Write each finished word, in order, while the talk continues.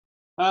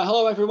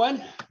Hello,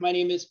 everyone. My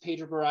name is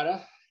Pedro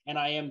Barata, and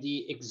I am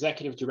the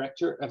Executive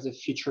Director of the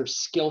Future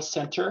Skills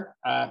Center.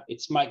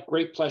 It's my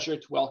great pleasure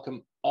to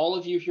welcome all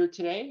of you here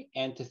today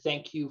and to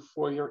thank you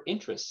for your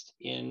interest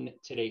in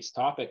today's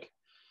topic,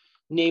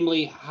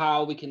 namely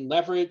how we can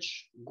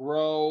leverage,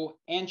 grow,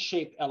 and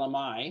shape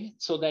LMI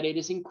so that it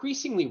is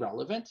increasingly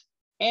relevant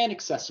and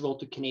accessible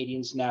to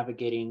Canadians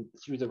navigating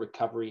through the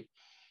recovery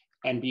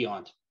and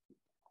beyond.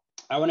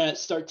 I want to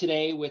start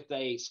today with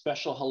a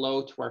special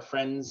hello to our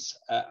friends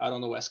out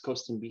on the West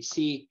Coast in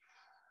BC,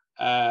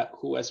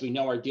 who, as we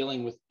know, are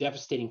dealing with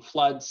devastating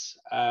floods.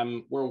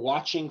 We're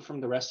watching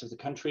from the rest of the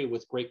country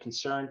with great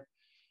concern,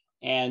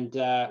 and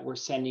we're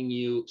sending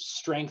you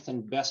strength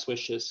and best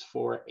wishes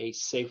for a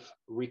safe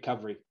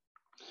recovery.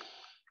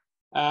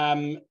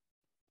 I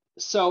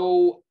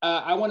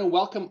want to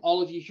welcome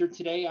all of you here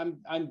today.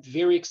 I'm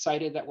very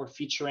excited that we're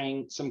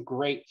featuring some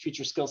great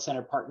Future Skills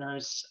Center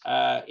partners.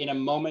 In a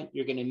moment,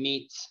 you're going to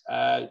meet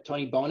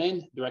Tony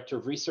Bonin, Director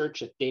of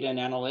Research at Data and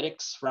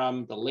Analytics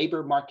from the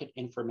Labor Market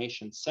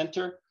Information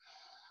Center,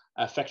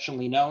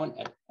 affectionately known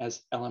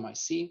as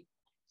LMIC.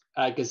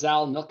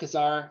 Ghazal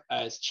Milkazar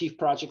as Chief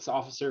Projects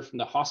Officer from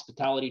the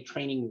Hospitality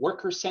Training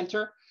Workers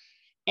Center,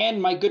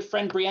 and my good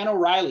friend Brianna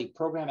O'Reilly,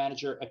 Program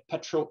Manager at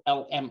Petro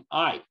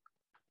LMI.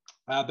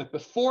 But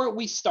before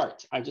we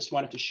start, I just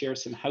wanted to share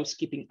some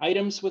housekeeping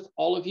items with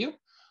all of you.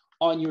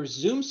 On your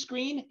Zoom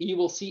screen, you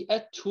will see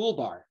a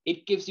toolbar.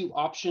 It gives you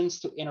options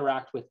to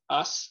interact with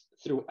us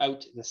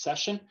throughout the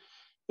session.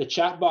 The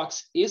chat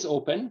box is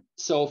open,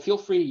 so feel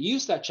free to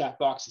use that chat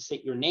box to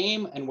state your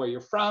name and where you're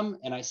from.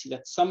 And I see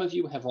that some of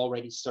you have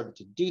already started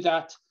to do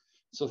that.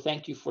 So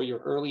thank you for your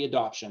early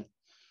adoption.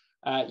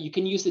 You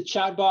can use the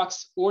chat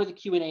box or the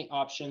Q&A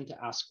option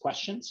to ask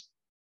questions.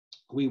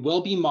 We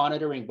will be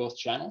monitoring both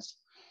channels,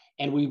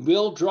 and we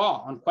will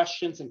draw on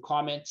questions and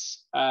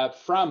comments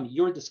from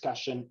your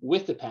discussion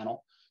with the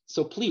panel.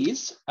 So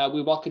please,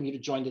 we welcome you to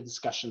join the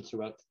discussion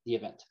throughout the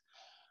event.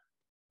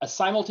 A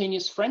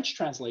simultaneous French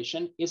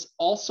translation is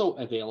also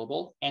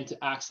available, and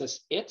to access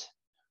it,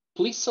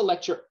 please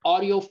select your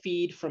audio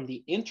feed from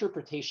the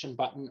interpretation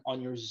button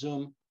on your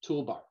Zoom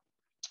toolbar.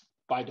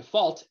 By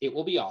default, it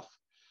will be off,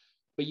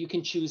 but you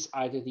can choose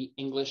either the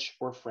English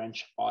or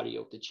French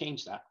audio to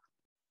change that.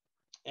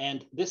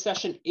 And this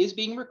session is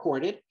being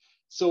recorded,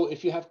 so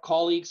if you have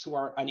colleagues who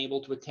are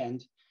unable to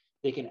attend,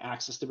 they can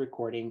access the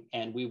recording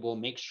and we will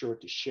make sure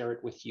to share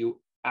it with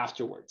you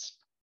afterwards.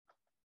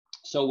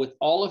 So with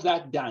all of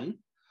that done,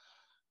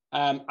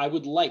 I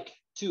would like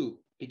to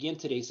begin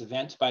today's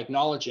event by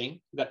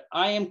acknowledging that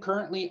I am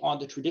currently on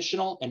the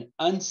traditional and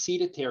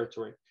unceded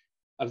territory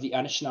of the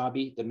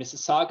Anishinaabe, the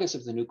Mississaugas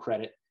of the New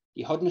Credit,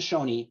 the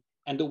Haudenosaunee,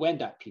 and the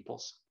Wendat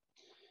peoples.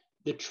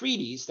 The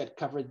treaties that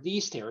cover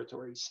these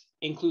territories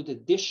include the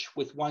Dish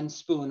with One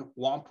Spoon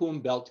Wampum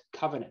Belt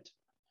Covenant,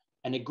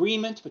 an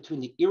agreement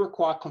between the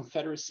Iroquois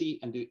Confederacy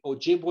and the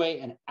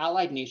Ojibwe and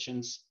allied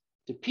nations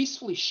to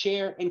peacefully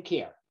share and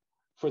care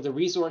for the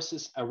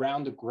resources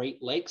around the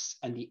Great Lakes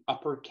and the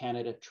Upper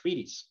Canada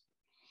Treaties.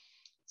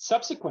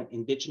 Subsequent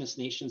Indigenous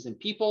nations and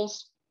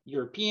peoples,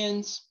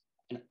 Europeans,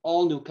 and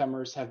all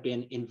newcomers have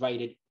been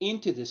invited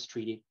into this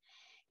treaty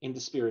in the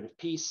spirit of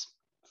peace,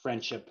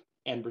 friendship,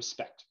 and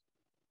respect.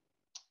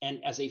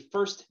 And as a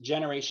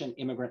first-generation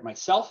immigrant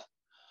myself,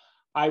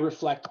 I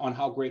reflect on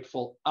how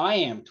grateful I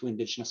am to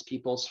Indigenous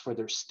peoples for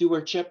their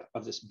stewardship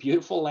of this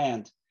beautiful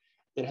land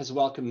that has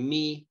welcomed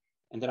me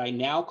and that I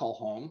now call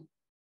home.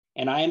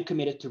 And I am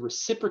committed to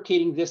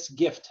reciprocating this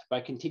gift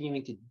by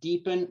continuing to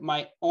deepen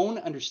my own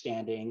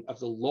understanding of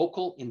the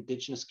local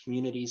Indigenous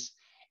communities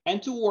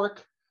and to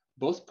work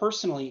both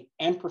personally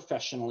and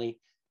professionally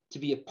to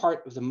be a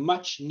part of the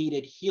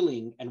much-needed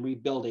healing and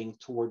rebuilding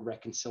toward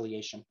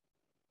reconciliation.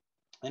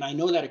 And I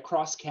know that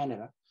across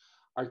Canada,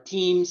 our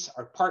teams,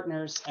 our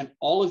partners, and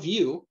all of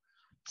you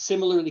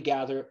similarly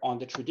gather on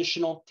the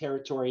traditional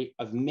territory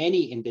of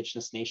many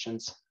Indigenous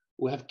nations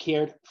who have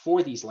cared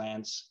for these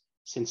lands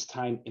since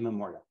time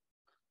immemorial.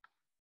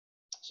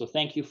 So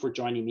thank you for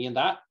joining me in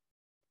that.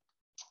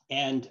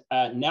 And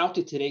now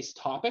to today's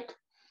topic.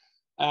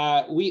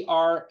 We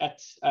are at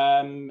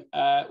the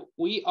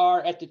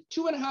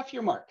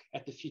 2.5-year mark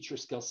at the Future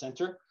Skills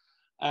Center.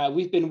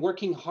 We've been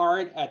working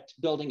hard at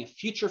building a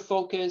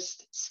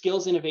future-focused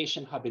skills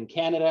innovation hub in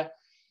Canada.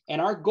 And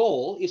our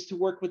goal is to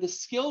work with the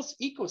skills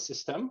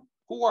ecosystem,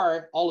 who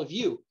are all of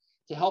you,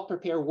 to help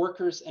prepare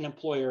workers and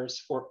employers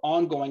for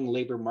ongoing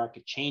labor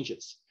market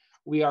changes.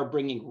 We are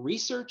bringing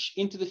research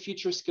into the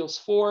Future Skills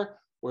 4.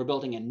 We're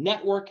building a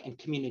network and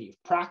community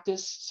of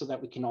practice so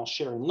that we can all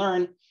share and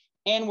learn.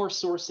 And we're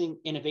sourcing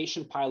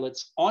innovation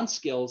pilots on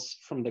skills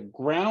from the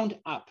ground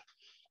up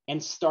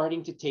and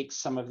starting to take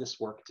some of this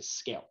work to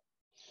scale.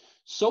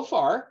 So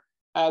far,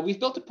 we've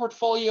built a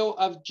portfolio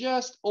of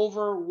just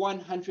over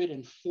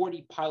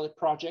 140 pilot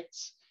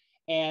projects,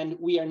 and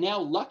we are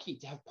now lucky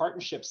to have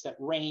partnerships that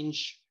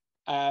range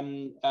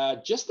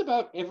just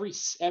about every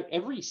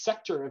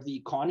sector of the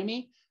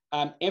economy,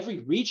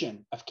 every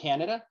region of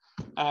Canada,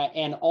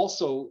 and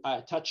also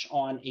touch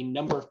on a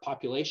number of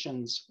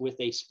populations with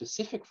a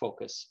specific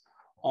focus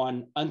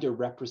on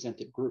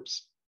underrepresented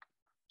groups.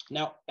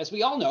 Now, as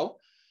we all know,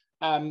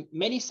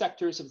 many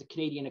sectors of the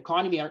Canadian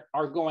economy are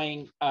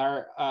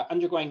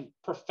undergoing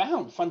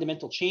profound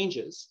fundamental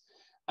changes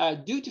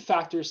due to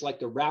factors like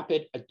the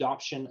rapid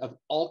adoption of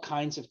all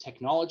kinds of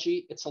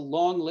technology. It's a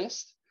long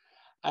list.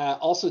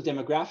 Also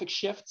demographic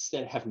shifts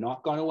that have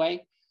not gone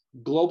away,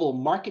 global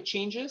market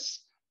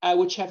changes,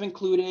 which have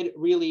included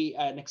really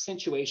an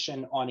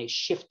accentuation on a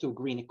shift to a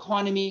green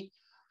economy,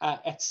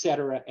 et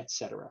cetera, et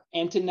cetera.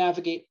 And to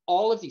navigate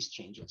all of these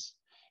changes,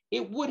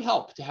 it would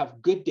help to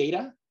have good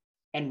data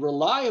and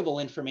reliable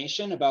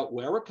information about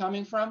where we're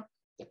coming from,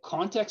 the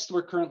context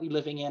we're currently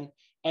living in,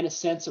 and a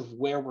sense of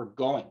where we're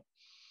going.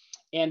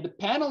 And the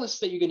panelists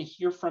that you're going to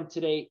hear from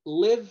today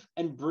live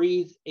and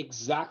breathe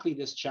exactly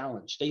this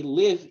challenge. They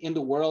live in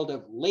the world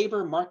of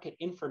labor market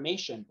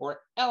information,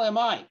 or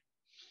LMI.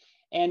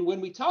 And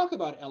when we talk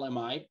about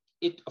LMI,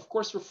 it of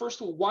course refers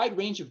to a wide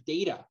range of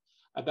data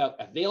about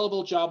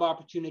available job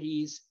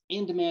opportunities,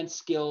 in-demand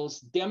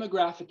skills,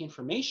 demographic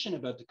information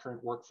about the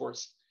current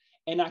workforce,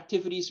 and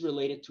activities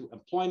related to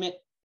employment,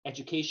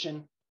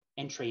 education,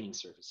 and training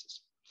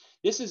services.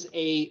 This is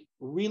a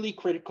really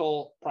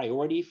critical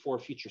priority for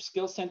Future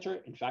Skills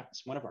Centre. In fact,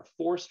 it's one of our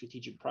 4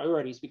 strategic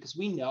priorities, because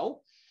we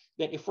know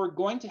that if we're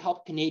going to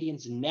help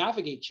Canadians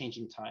navigate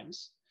changing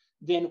times,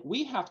 then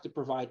we have to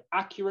provide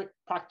accurate,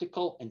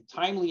 practical, and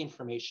timely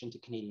information to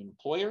Canadian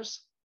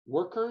employers,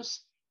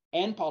 workers,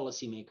 and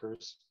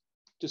policymakers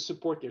to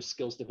support their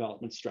skills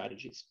development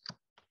strategies.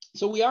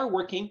 So we are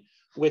working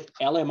with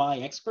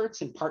LMI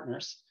experts and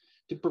partners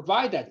to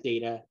provide that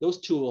data,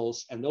 those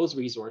tools, and those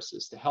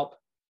resources to help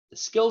the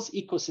skills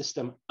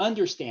ecosystem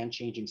understand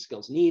changing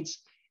skills needs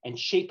and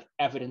shape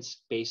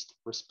evidence-based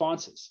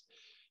responses.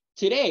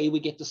 Today,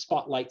 we get to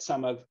spotlight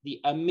some of the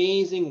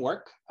amazing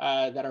work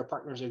that our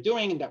partners are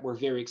doing and that we're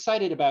very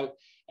excited about.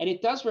 And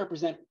it does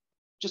represent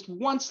just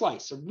one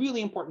slice, a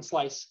really important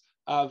slice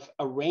of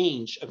a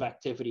range of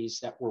activities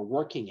that we're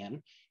working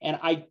in. And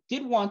I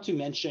did want to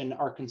mention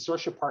our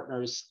consortia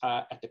partners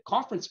at the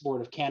Conference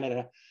Board of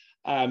Canada,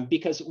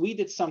 because we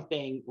did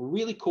something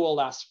really cool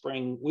last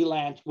spring. We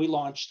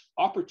launched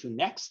Opportune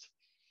Next.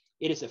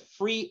 It is a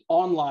free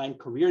online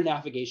career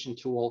navigation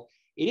tool.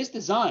 It is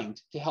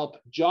designed to help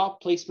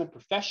job placement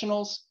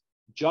professionals,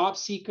 job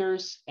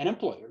seekers, and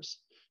employers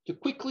to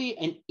quickly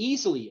and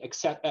easily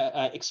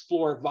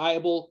explore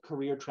viable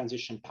career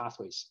transition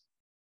pathways.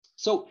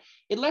 So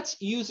it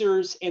lets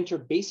users enter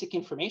basic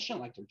information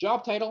like their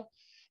job title,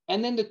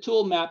 and then the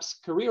tool maps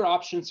career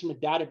options from a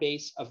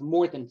database of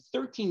more than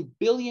 13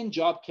 billion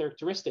job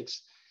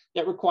characteristics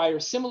that require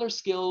similar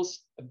skills,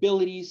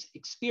 abilities,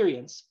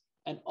 experience,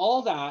 and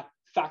all that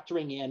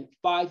factoring in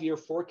 5-year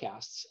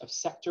forecasts of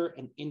sector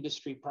and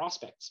industry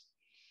prospects.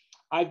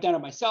 I've done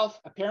it myself.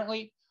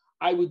 Apparently,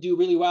 I would do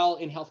really well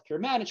in healthcare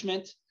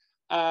management,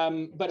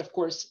 but of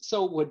course,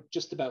 so would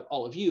just about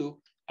all of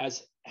you,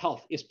 as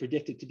health is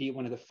predicted to be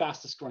one of the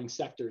fastest growing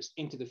sectors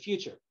into the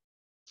future.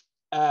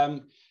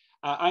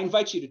 I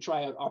invite you to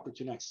try out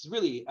Opportune Next. It's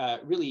really,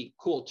 really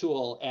cool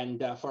tool.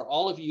 And for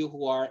all of you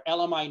who are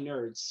LMI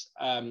nerds,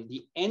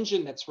 the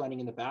engine that's running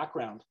in the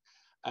background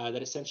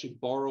that essentially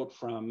borrowed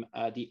from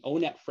the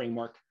ONET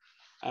framework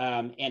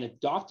and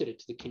adopted it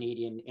to the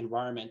Canadian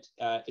environment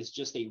is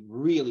just a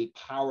really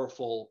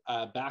powerful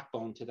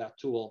backbone to that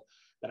tool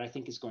that I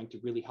think is going to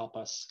really help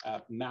us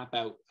map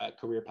out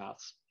career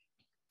paths.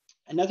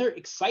 Another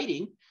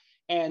exciting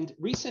and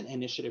recent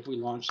initiative we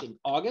launched in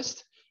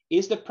August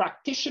is the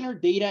Practitioner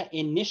Data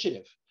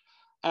Initiative.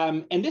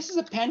 And this is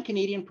a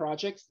pan-Canadian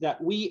project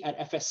that we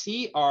at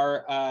FSC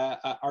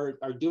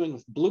are doing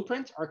with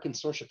Blueprint, our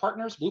consortia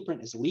partners.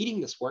 Blueprint is leading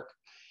this work.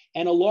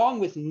 And along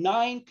with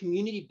 9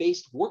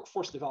 community-based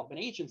workforce development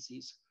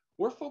agencies,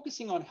 we're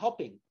focusing on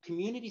helping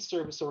community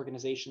service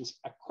organizations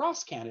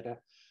across Canada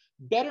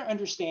better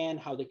understand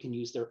how they can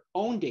use their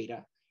own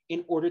data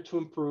in order to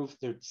improve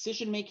their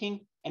decision-making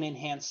and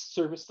enhance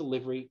service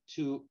delivery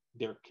to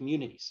their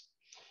communities.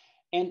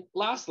 And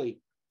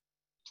lastly,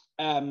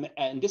 and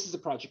this is a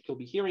project you'll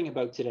be hearing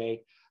about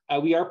today,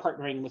 we are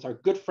partnering with our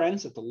good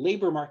friends at the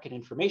Labour Market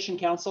Information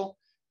Council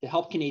to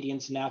help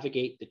Canadians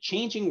navigate the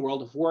changing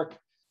world of work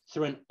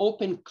through an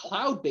open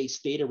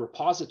cloud-based data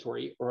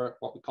repository, or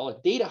what we call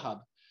a data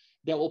hub,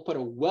 that will put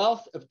a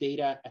wealth of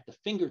data at the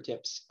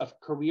fingertips of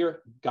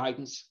career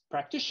guidance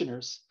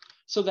practitioners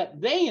so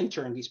that they, in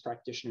turn, these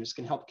practitioners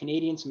can help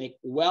Canadians make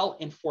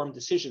well-informed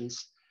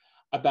decisions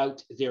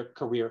about their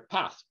career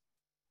path.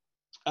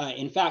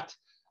 In fact,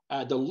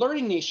 the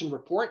Learning Nation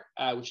report,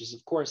 which is,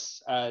 of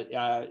course,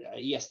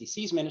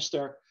 ESDC's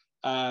minister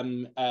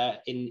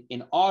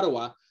in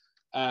Ottawa,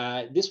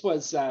 this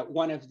was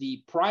one of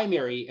the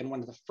primary and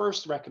one of the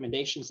first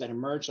recommendations that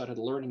emerged out of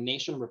the Learning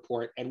Nation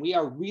report. And we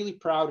are really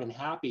proud and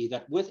happy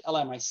that with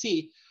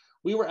LMIC,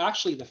 we were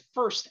actually the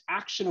first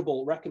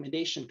actionable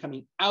recommendation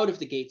coming out of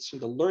the gates from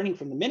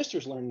the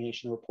minister's Learning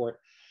Nation report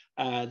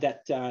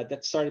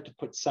that started to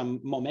put some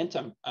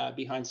momentum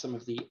behind some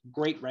of the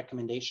great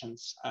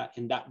recommendations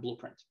in that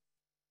blueprint.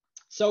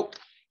 So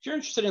if you're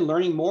interested in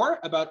learning more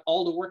about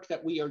all the work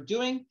that we are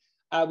doing,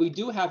 We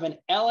do have an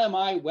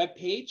LMI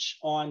webpage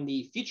on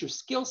the Future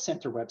Skills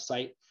Center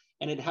website,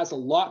 and it has a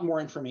lot more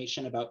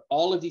information about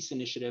all of these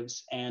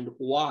initiatives and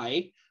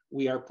why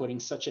we are putting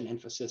such an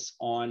emphasis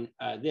on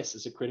this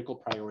as a critical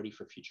priority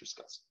for future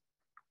skills.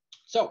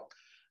 So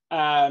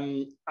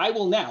I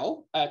will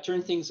now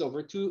turn things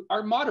over to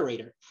our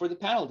moderator for the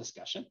panel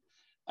discussion.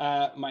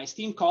 My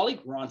esteemed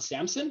colleague, Ron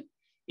Sampson,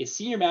 is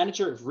Senior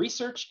Manager of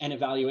Research and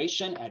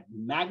Evaluation at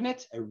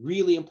Magnet, a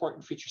really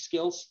important Future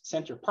Skills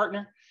Center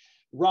partner.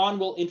 Ron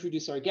will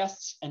introduce our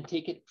guests and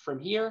take it from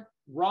here.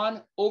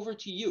 Ron, over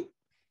to you.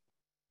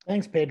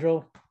 Thanks,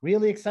 Pedro.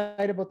 Really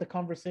excited about the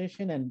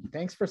conversation, and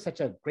thanks for such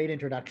a great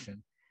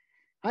introduction.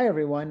 Hi,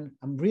 everyone.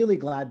 I'm really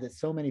glad that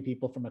so many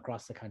people from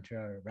across the country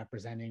are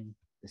representing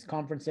this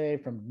conference today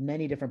from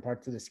many different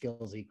parts of the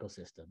skills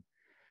ecosystem.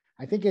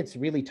 I think it's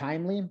really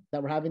timely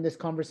that we're having this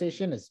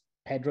conversation, as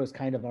Pedro's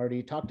kind of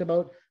already talked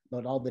about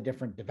all the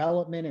different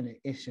development and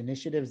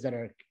initiatives that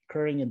are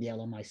occurring in the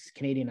LMI,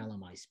 Canadian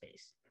LMI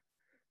space.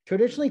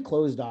 Traditionally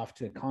closed off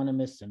to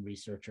economists and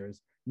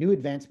researchers, new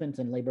advancements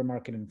in labor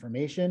market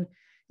information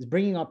is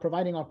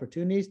providing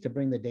opportunities to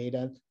bring the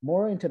data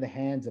more into the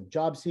hands of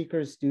job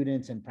seekers,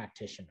 students, and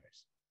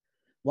practitioners.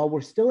 While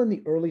we're still in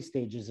the early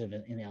stages of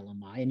it in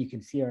LMI, and you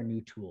can see our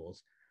new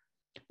tools,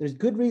 there's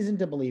good reason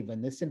to believe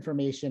when this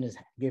information is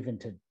given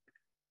to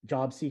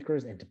job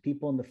seekers and to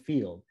people in the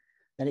field,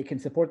 that it can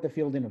support the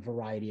field in a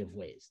variety of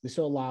ways. This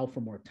will allow for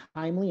more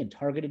timely and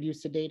targeted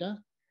use of data,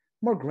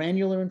 more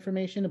granular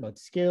information about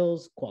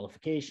skills,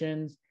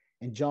 qualifications,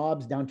 and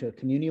jobs down to a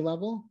community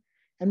level,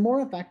 and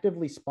more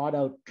effectively spot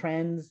out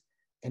trends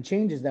and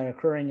changes that are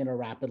occurring in a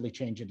rapidly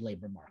changing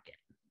labor market.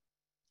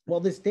 While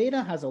this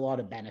data has a lot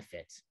of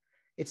benefits,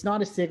 it's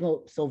not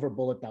a silver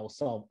bullet that will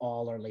solve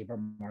all our labor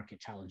market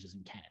challenges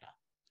in Canada.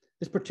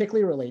 This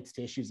particularly relates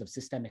to issues of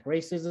systemic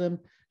racism,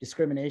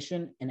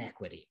 discrimination, and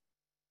equity.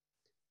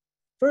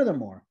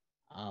 Furthermore,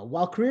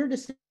 while career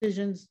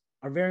decisions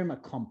are very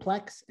much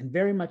complex and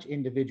very much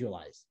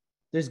individualized,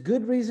 there's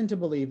good reason to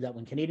believe that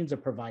when Canadians are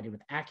provided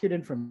with accurate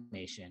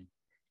information,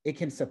 it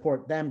can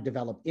support them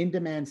develop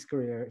in-demand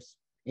careers,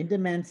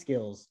 in-demand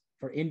skills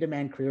for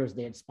in-demand careers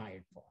they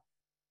aspired for.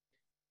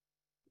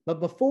 But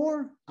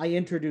before I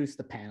introduce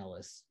the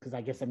panelists, because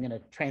I guess I'm going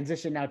to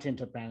transition now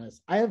into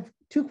panelists, I have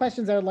two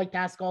questions I would like to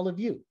ask all of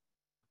you.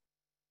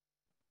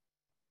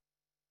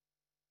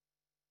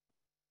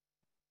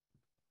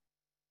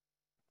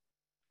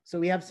 So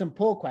we have some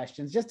poll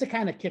questions just to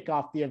kind of kick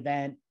off the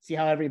event, see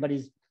how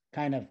everybody's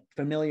kind of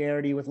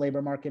familiarity with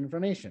labor market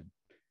information.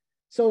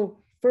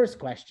 So first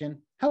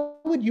question, how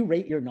would you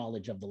rate your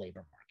knowledge of the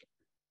labor market?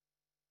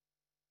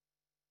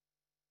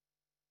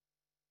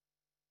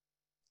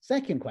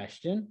 Second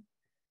question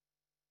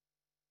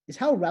is,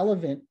 how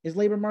relevant is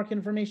labor market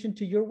information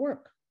to your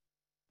work?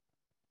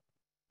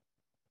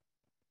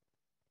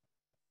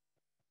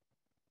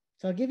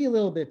 So I'll give you a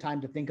little bit of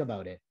time to think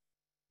about it.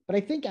 But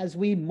I think as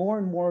we more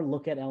and more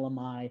look at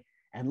LMI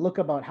and look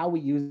about how we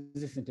use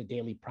this into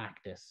daily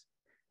practice,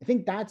 I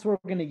think that's where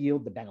we're going to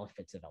yield the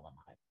benefits of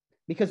LMI.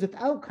 Because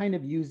without kind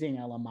of using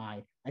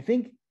LMI, I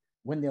think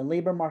when the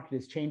labor market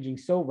is changing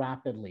so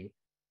rapidly,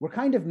 we're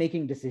kind of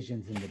making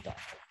decisions in the dark.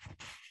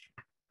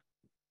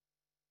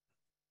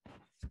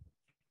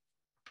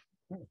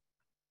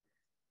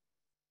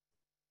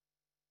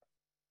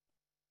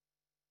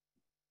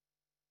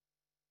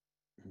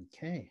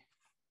 Okay.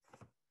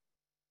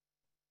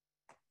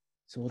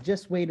 So we'll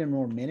just wait a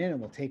more minute and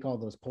we'll take all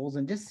those polls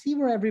and just see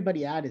where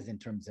everybody at is in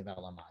terms of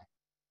LMI.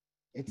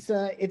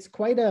 It's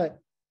quite a,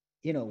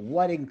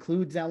 what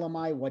includes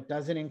LMI, what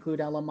doesn't include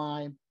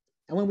LMI.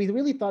 And when we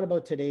really thought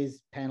about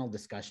today's panel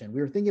discussion,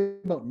 we were thinking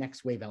about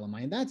next wave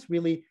LMI, and that's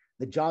really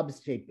the job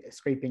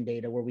scraping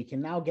data where we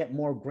can now get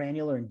more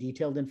granular and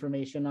detailed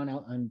information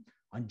on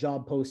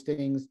job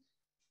postings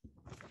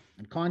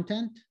and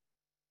content,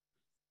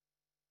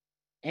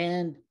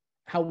 and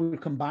how we're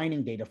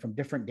combining data from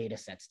different data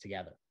sets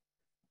together.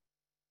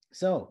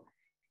 So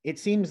it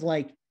seems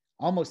like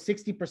almost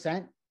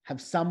 60%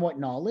 have somewhat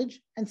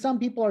knowledge, and some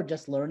people are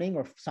just learning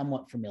or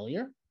somewhat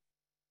familiar. In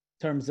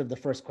terms of the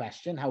first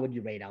question, how would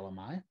you rate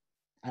LMI?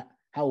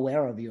 How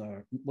aware of you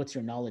are, what's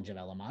your knowledge of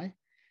LMI?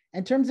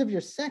 In terms of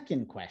your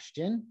second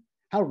question,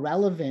 how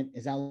relevant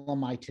is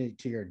LMI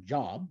to your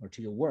job or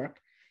to your work?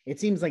 It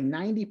seems like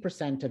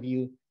 90% of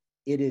you,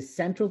 it is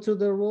central to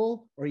their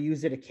role or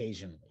use it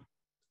occasionally.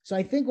 So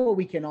I think what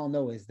we can all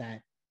know is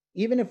that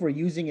even if we're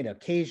using it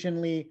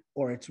occasionally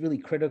or it's really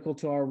critical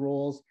to our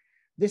roles,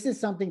 this is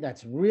something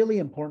that's really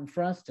important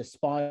for us to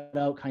spot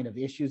out kind of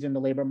issues in the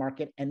labor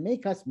market and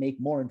make us make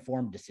more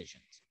informed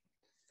decisions.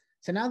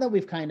 So now that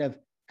we've kind of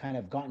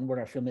gotten what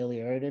our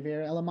familiarity of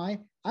here, LMI,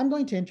 I'm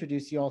going to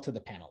introduce you all to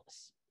the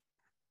panelists.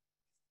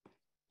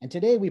 And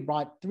today we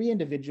brought 3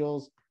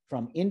 individuals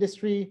from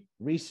industry,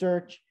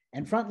 research,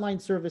 and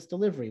frontline service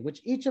delivery,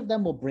 which each of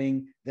them will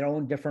bring their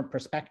own different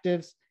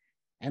perspectives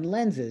and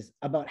lenses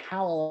about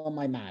how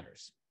LMI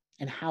matters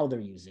and how they're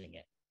using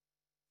it.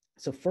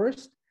 So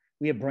first,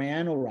 we have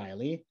Brianne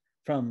O'Reilly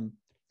from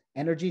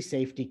Energy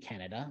Safety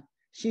Canada.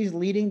 She's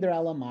leading their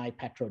LMI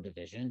Petro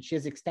division. She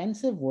has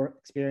extensive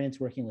experience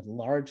working with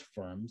large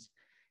firms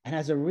and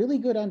has a really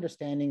good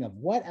understanding of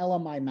what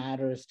LMI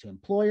matters to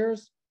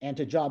employers and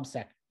to job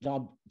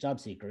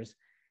seekers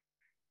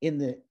in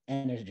the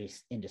energy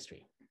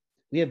industry.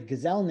 We have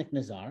Gazelle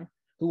Nicknazar,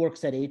 who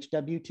works at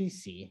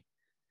HWTC,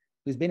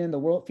 who's been in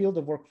the field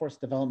of workforce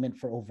development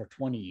for over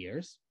 20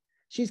 years.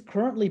 She's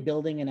currently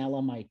building an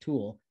LMI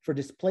tool for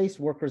displaced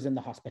workers in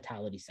the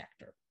hospitality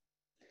sector.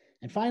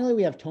 And finally,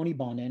 we have Tony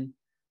Bonin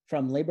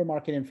from Labor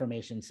Market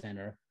Information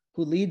Center,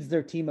 who leads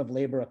their team of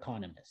labor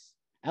economists.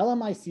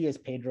 LMIC, as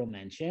Pedro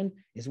mentioned,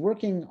 is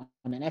working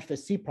on an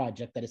FSC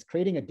project that is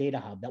creating a data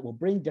hub that will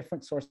bring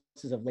different sources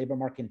of labor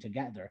marketing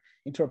together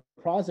into a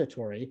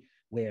repository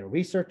where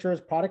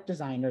researchers, product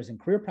designers, and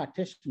career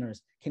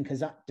practitioners can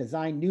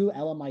design new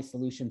LMI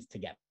solutions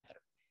together.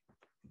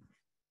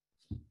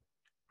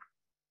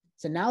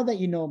 So now that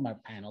you know my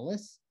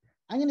panelists,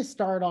 I'm going to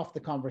start off the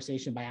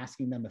conversation by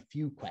asking them a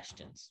few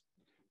questions.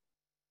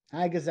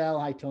 Hi, Gazelle.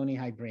 Hi, Tony.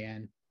 Hi,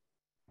 Brianne.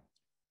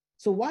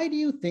 So why do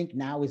you think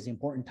now is the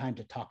important time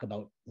to talk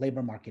about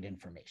labor market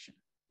information?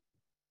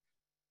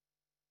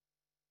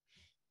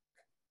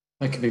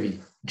 I could maybe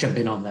jump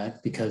in on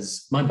that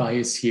because my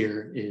bias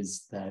here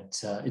is that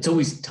it's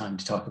always time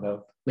to talk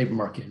about labor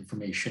market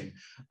information,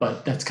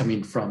 but that's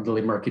coming from the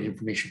Labor Market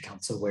Information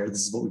Council, where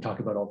this is what we talk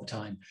about all the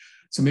time.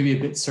 So maybe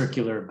a bit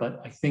circular, but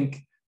I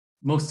think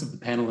most of the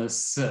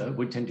panelists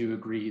would tend to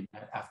agree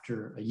that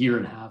after a year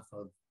and a half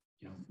of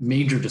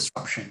major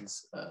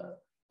disruptions,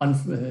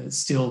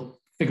 still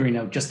figuring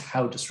out just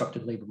how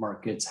disrupted labor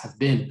markets have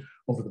been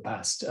over the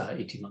past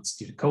 18 months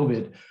due to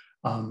COVID,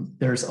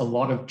 there's a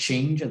lot of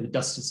change and the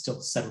dust is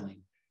still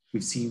settling.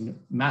 We've seen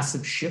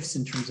massive shifts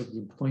in terms of the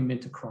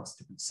employment across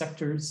different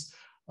sectors.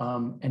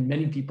 And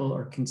many people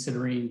are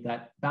considering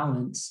that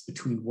balance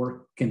between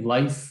work and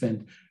life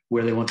and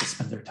where they want to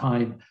spend their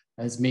time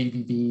as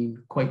maybe being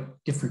quite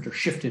different or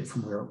shifted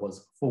from where it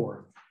was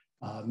before.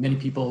 Many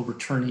people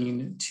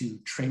returning to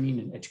training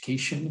and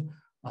education.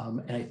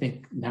 And I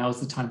think now is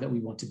the time that we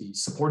want to be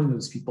supporting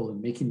those people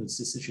and making those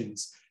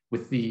decisions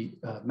with the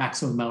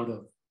maximum amount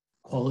of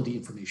quality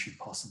information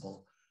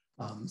possible.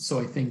 So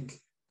I think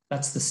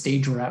that's the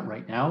stage we're at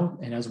right now.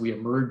 And as we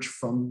emerge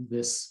from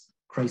this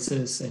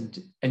crisis and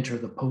enter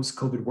the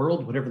post-COVID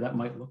world, whatever that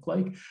might look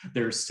like,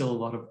 there's still a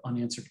lot of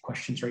unanswered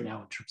questions right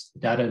now in terms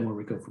of the data and where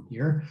we go from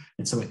here.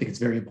 And so I think it's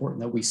very important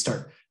that we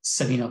start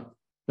setting up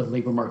the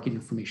labor market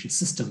information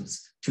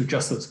systems to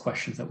address those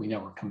questions that we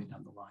know are coming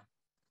down the line.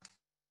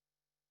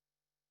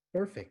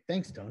 Perfect.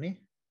 Thanks,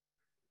 Tony.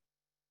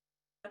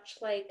 Much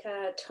like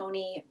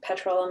Tony,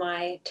 Petro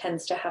LMI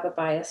tends to have a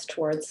bias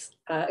towards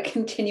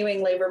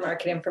continuing labor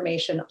market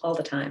information all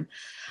the time.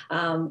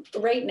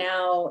 Right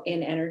now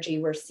in energy,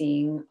 we're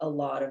seeing a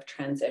lot of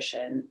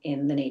transition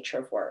in the nature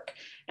of work.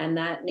 And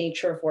that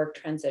nature of work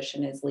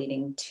transition is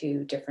leading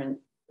to different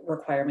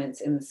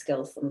requirements in the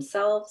skills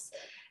themselves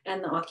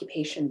and the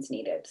occupations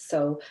needed.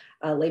 So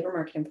labor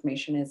market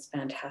information is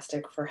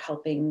fantastic for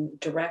helping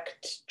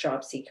direct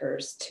job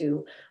seekers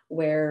to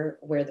where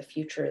the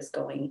future is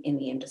going in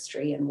the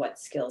industry and what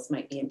skills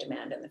might be in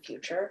demand in the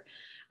future.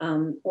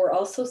 We're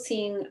also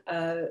seeing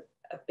a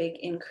big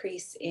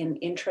increase in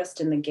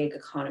interest in the gig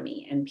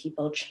economy and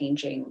people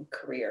changing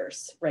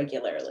careers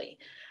regularly.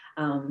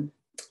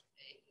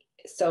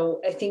 So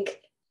I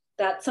think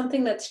that's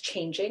something that's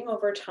changing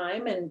over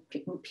time, and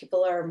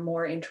people are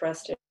more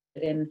interested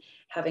in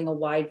having a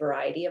wide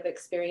variety of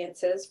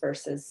experiences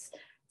versus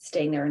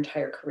staying their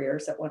entire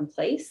careers at one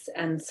place.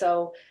 And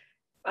so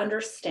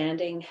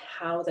understanding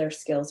how their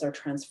skills are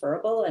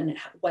transferable and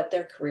what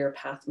their career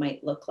path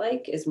might look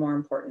like is more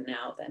important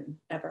now than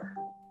ever.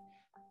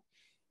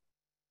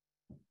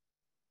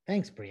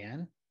 Thanks,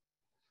 Brianne.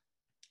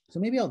 So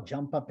maybe I'll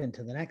jump up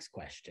into the next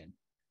question.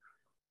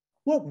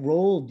 What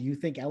role do you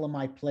think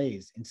LMI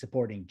plays in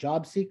supporting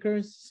job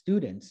seekers,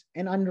 students,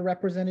 and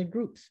underrepresented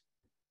groups?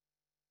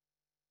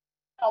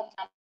 I'll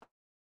jump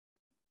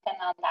in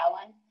on that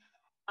one.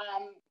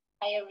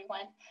 Hi,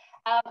 everyone.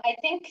 I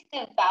think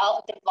the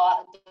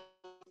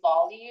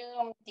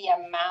volume, the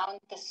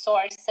amount, the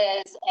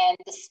sources, and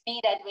the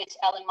speed at which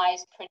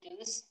LMIs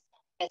produce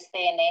this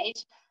day and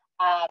age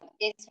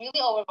is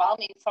really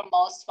overwhelming for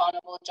most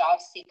vulnerable job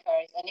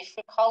seekers. And if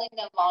we're calling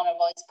them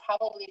vulnerable, it's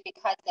probably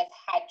because they've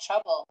had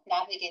trouble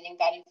navigating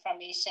that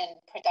information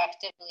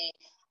productively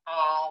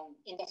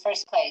in the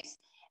first place.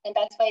 And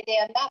that's why they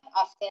end up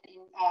often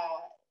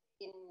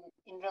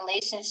in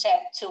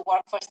relationship to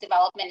workforce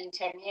development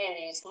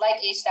intermediaries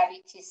like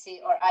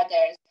HWTC or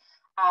others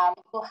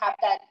who have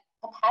that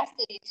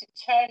capacity to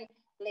turn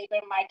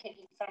labor market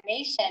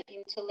information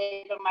into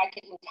labor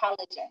market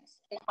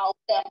intelligence and help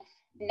them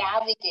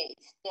navigate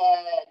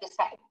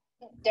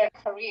their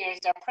careers,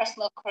 their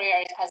personal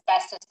careers as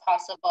best as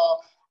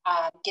possible,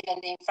 given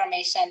the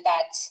information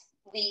that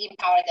we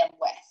empower them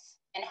with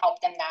and help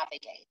them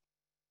navigate.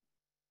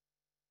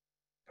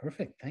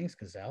 Perfect. Thanks,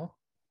 Gazelle.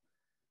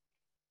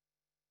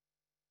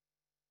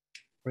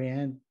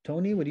 Brianne,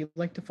 Tony, would you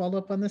like to follow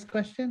up on this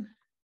question?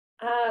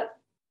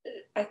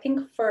 I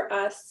think for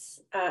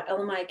us,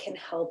 LMI can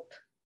help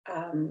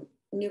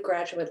new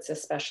graduates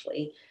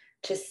especially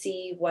to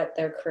see what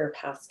their career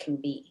paths can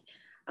be.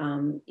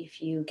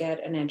 If you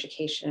get an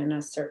education in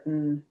a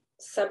certain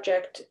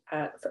subject,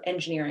 for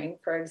engineering,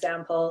 for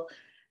example,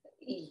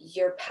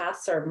 your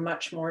paths are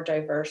much more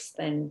diverse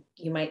than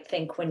you might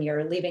think when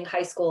you're leaving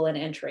high school and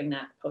entering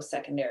that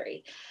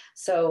post-secondary.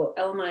 So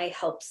LMI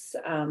helps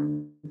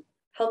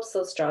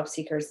those job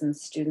seekers and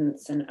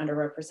students and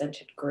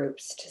underrepresented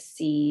groups to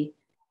see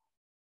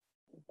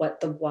what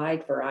the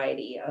wide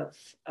variety of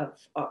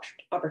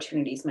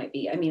opportunities might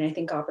be. I mean, I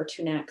think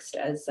Opportunext,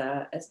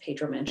 as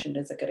Pedro mentioned,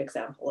 is a good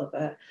example of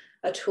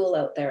a tool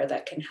out there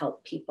that can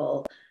help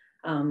people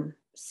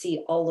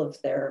see all of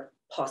their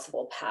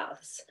possible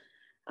paths.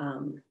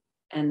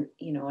 And,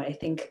 you know, I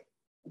think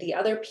the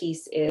other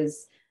piece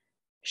is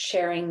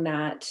sharing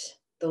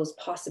those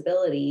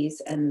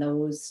possibilities and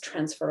those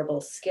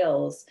transferable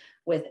skills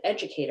with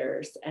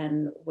educators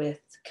and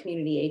with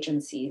community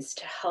agencies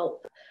to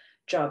help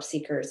job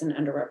seekers and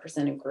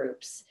underrepresented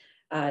groups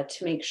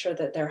to make sure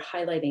that they're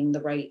highlighting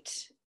the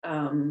right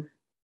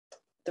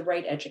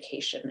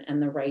education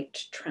and the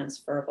right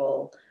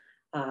transferable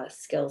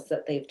skills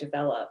that they've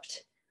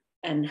developed,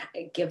 and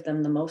give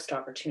them the most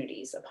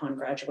opportunities upon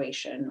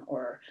graduation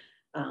or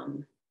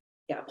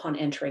upon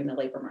entering the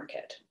labor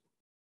market.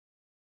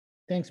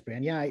 Thanks,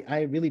 Brian. Yeah,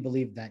 I really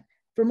believe that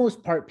for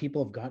most part,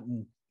 people have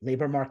gotten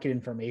labor market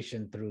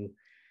information through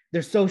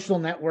their social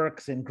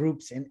networks and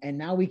groups, and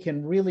now we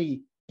can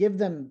really give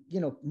them,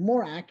 you know,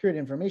 more accurate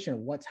information of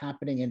what's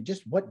happening and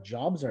just what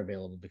jobs are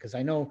available. Because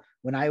I know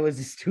when I was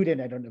a student,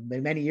 I don't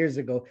know, many years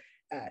ago,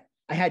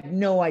 I had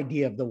no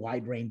idea of the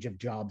wide range of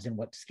jobs and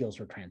what skills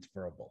were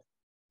transferable.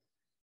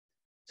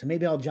 So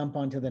maybe I'll jump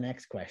on to the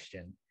next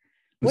question.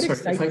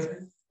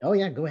 Oh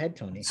yeah, go ahead,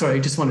 Tony. Sorry, I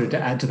just wanted to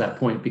add to that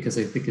point because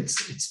I think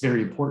it's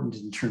very important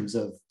in terms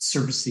of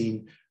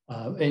servicing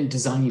and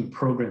designing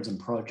programs and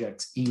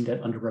projects aimed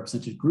at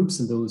underrepresented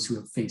groups and those who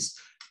have faced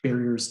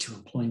barriers to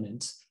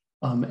employment.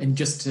 And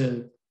just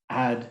to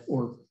add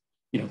or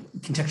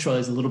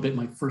contextualize a little bit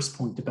my first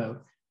point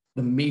about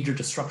the major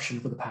disruption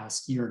over the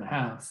past year and a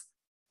half,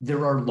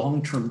 there are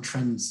long-term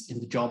trends in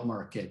the job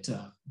market,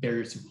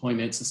 barriers to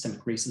employment,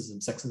 systemic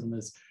racism, sexism,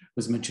 as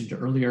was mentioned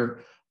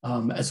earlier,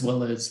 as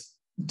well as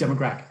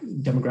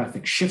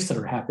demographic shifts that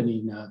are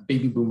happening,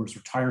 baby boomers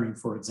retiring,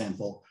 for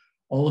example,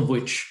 all of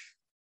which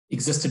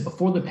existed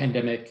before the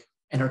pandemic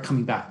and are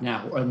coming back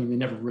now. I mean, they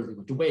never really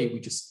went away. We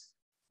just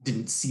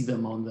didn't see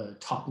them on the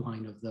top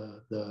line of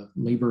the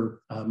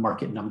labor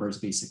market numbers,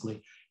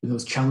 basically. And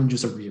those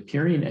challenges are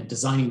reappearing, and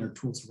designing our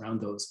tools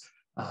around those,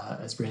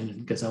 as Brandon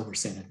and Gazelle were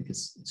saying, I think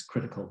is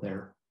critical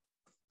there.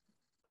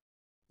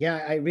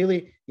 Yeah, I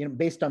really,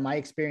 based on my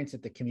experience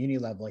at the community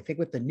level, I think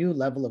with the new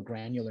level of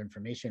granular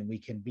information, we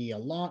can be a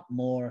lot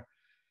more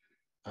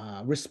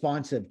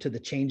responsive to the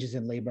changes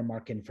in labor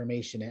market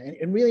information.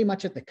 And really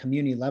much at the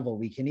community level,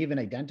 we can even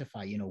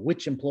identify,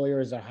 which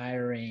employers are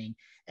hiring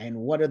and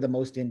what are the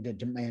most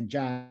in-demand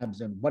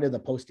jobs and what are the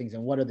postings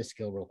and what are the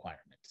skill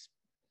requirements.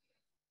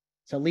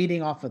 So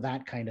leading off of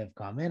that kind of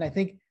comment, I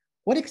think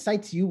what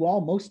excites you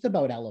all most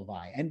about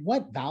LMI, and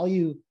what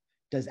value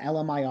does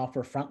LMI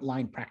offer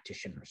frontline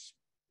practitioners?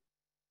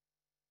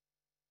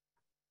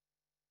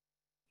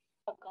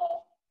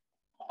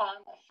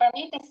 For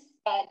me,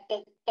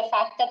 the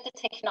fact that the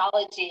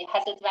technology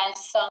has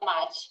advanced so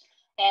much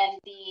and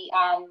it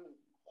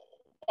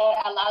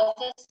allows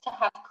us to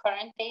have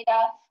current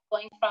data,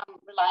 going from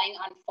relying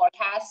on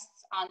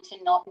forecasts onto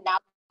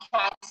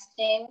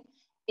nowcasting,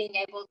 being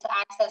able to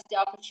access the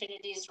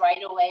opportunities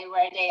right away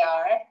where they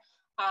are,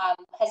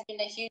 has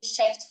been a huge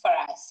shift for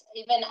us.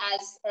 Even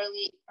as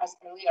early or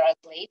as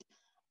late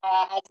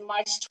as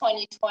March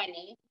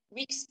 2020,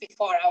 weeks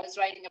before, I was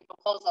writing a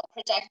proposal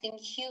projecting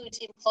huge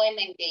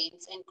employment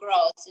gains and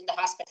growth in the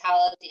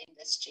hospitality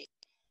industry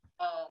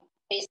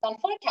based on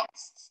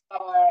forecasts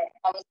that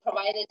was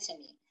provided to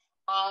me.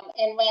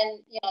 And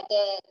when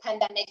the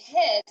pandemic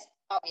hit,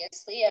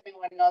 obviously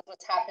everyone knows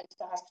what's happened to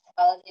the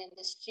hospitality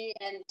industry.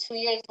 And 2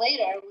 years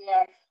later, we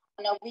are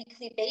on a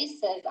weekly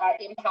basis are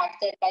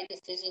impacted by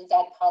decisions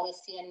at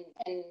policy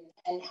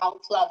and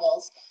health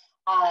levels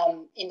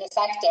in the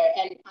sector.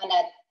 And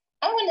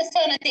I want to say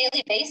on a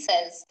daily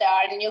basis, there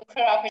are new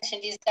career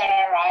opportunities that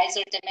arise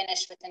or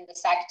diminish within the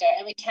sector,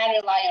 and we can't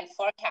rely on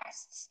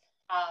forecasts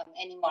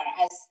anymore,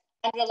 as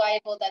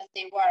unreliable that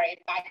they were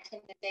back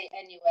in the day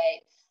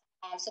anyway.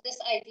 So this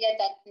idea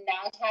that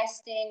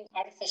nowcasting,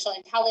 artificial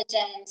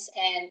intelligence,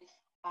 and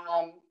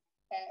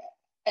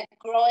a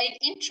growing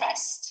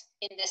interest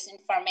in this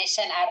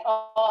information at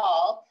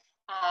all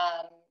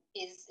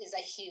is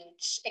a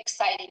huge,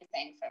 exciting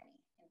thing for me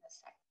in this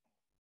sector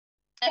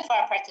and for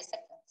our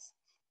participants.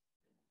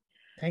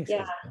 Thanks.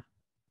 Yeah,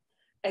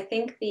 I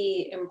think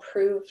the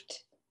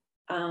improved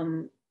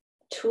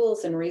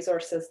tools and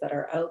resources that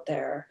are out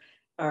there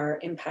are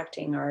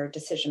impacting our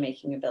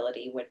decision-making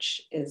ability,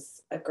 which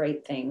is a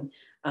great thing.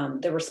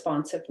 The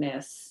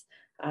responsiveness,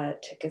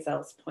 to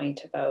Gazelle's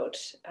point about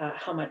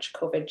how much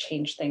COVID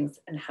changed things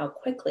and how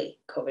quickly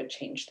COVID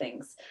changed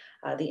things.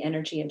 The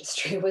energy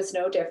industry was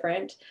no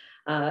different.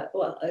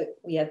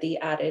 We had the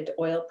added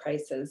oil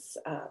prices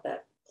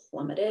that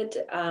plummeted,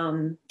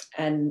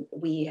 and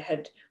we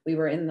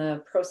were in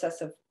the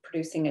process of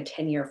producing a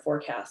 10-year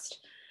forecast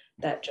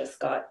that just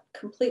got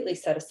completely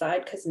set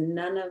aside because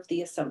none of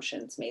the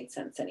assumptions made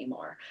sense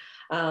anymore.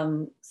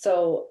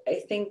 So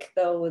I think,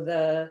 though,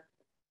 the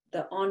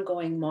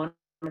ongoing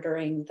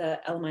monitoring, the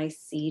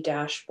LMIC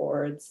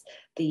dashboards,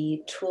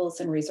 the tools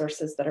and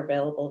resources that are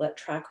available that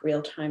track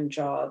real-time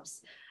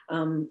jobs,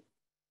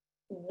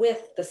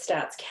 with the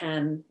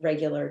StatsCan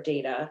regular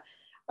data,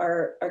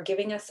 are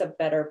giving us a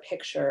better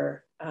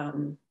picture,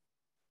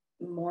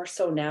 more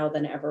so now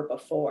than ever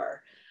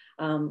before.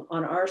 On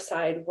our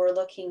side, we're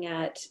looking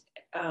at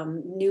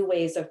new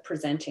ways of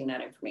presenting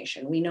that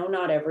information. We know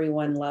not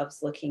everyone loves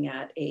looking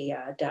at a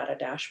data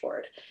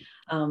dashboard.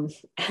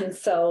 And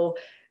so,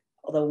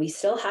 although we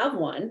still have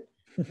one,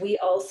 we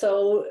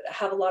also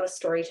have a lot of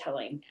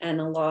storytelling and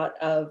a lot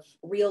of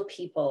real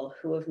people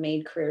who have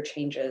made career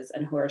changes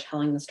and who are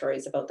telling the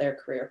stories about their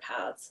career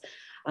paths.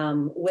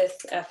 With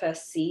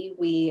FSC,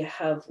 we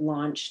have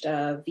launched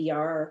a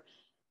VR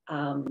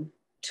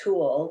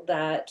tool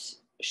that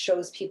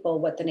shows people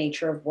what the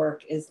nature of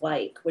work is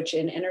like, which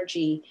in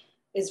energy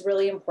is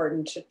really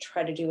important to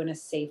try to do in a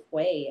safe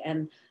way.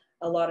 And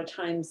a lot of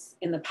times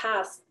in the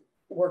past,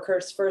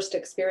 workers' first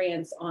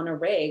experience on a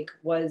rig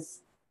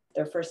was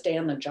their first day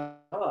on the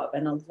job.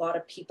 And a lot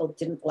of people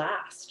didn't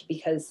last,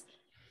 because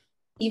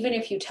even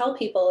if you tell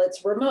people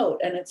it's remote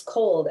and it's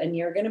cold and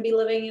you're going to be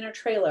living in a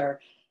trailer,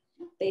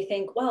 they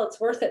think, well, it's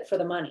worth it for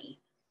the money.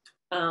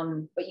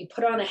 But you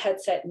put on a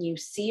headset and you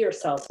see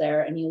yourself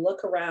there and you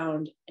look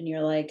around and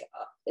you're like,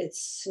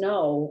 it's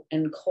snow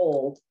and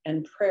cold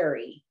and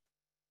prairie.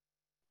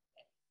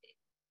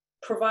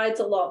 Provides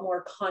a lot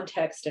more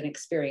context and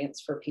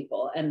experience for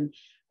people. And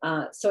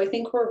so I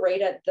think we're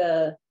right at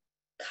the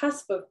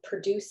cusp of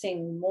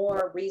producing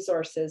more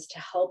resources to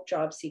help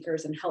job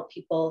seekers and help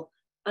people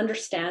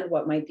understand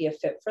what might be a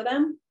fit for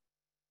them.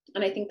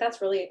 And I think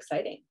that's really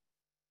exciting.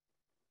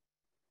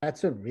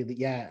 That's a really,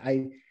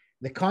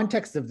 the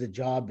context of the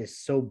job is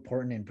so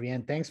important. And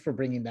Brianne, thanks for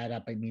bringing that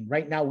up. I mean,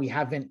 right now we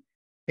haven't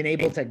been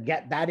able to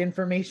get that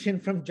information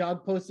from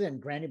job posts,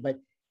 and granted, but,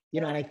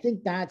 and I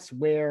think that's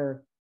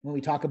where, when we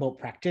talk about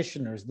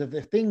practitioners,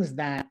 the things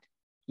that,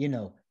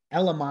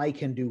 LMI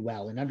can do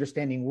well, and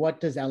understanding what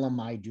does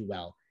LMI do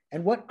well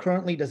and what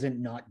currently does it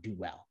not do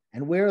well,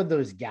 and where are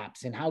those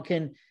gaps, and how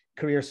can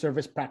career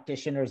service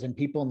practitioners and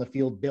people in the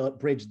field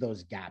bridge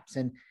those gaps.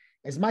 And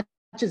as much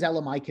as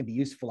LMI can be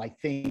useful, I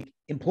think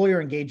employer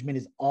engagement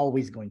is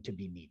always going to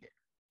be needed.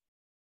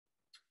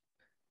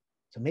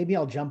 So maybe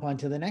I'll jump on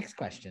to the next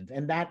questions,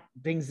 and that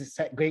brings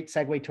a great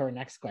segue to our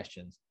next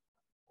questions.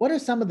 What are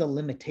some of the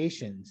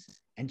limitations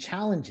and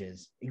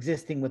challenges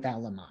existing with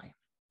LMI?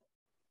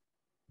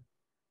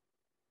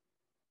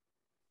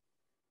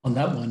 On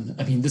that one,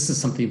 I mean, this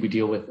is something we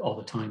deal with all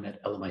the time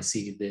at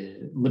LMIC,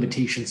 the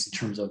limitations in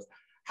terms of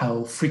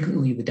how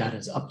frequently the data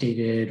is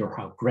updated or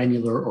how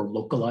granular or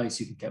localized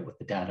you can get with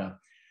the data.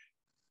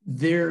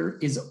 There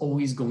is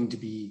always going to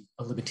be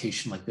a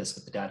limitation like this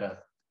with the data.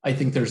 I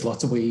think there's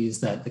lots of ways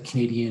that the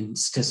Canadian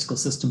statistical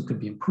system could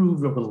be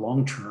improved over the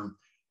long term,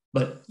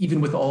 but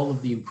even with all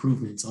of the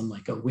improvements on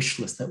like a wish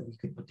list that we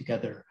could put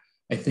together,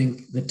 I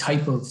think the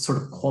type of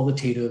sort of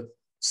qualitative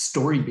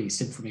story-based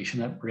information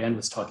that Brianne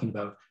was talking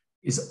about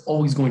is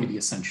always going to be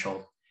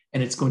essential.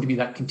 And it's going to be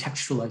that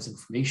contextualized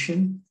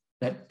information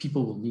that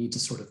people will need to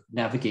sort of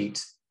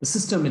navigate the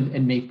system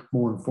and make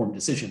more informed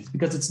decisions,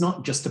 because it's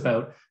not just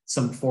about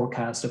some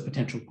forecast of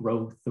potential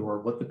growth or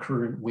what the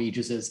current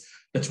wages is.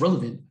 That's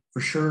relevant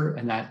for sure,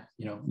 and that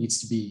needs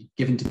to be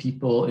given to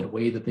people in a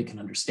way that they can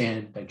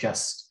understand,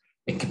 digest,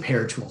 and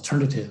compare to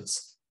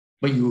alternatives.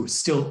 But you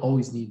still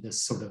always need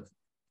this sort of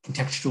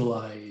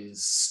contextualized,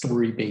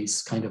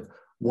 story-based kind of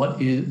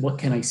what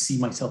can I see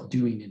myself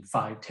doing in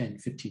 5, 10,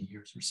 15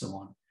 years or so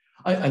on.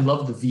 I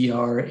love the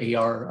VR,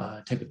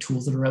 AR type of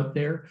tools that are out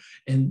there.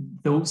 And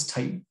those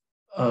type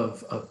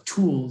of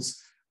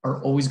tools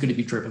are always going to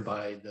be driven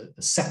by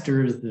the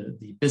sectors,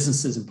 the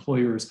businesses,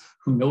 employers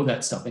who know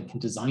that stuff and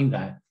can design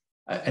that.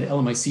 At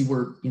LMIC,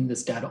 we're in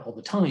this data all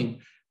the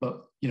time,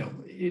 but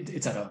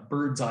it's at a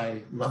bird's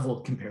eye level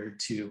compared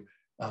to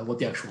what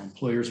the actual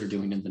employers are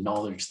doing and the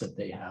knowledge that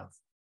they have.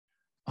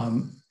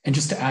 And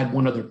just to add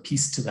one other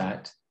piece to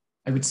that,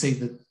 I would say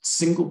the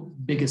single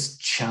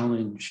biggest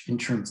challenge in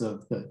terms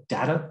of the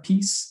data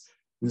piece,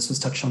 and this was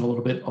touched on a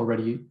little bit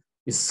already,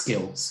 is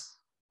skills.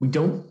 We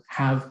don't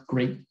have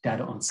great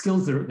data on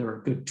skills. There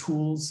are good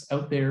tools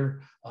out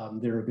there.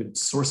 There are good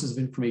sources of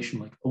information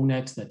like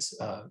ONET that's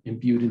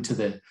imbued into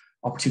the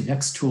Opportunity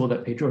Next tool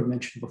that Pedro had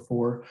mentioned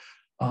before.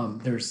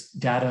 There's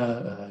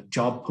data,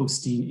 job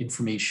posting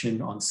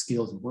information on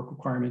skills and work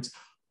requirements,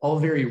 all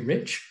very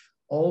rich,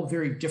 all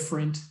very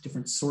different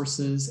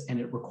sources, and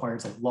it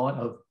requires a lot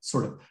of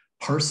sort of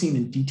parsing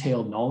and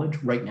detailed knowledge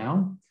right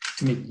now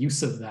to make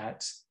use of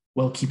that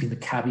while keeping the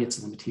caveats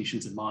and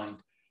limitations in mind.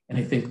 And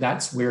I think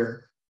that's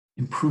where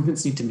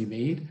improvements need to be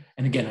made.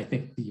 And again, I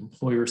think the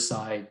employer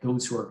side,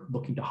 those who are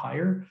looking to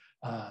hire,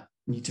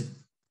 need to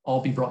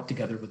all be brought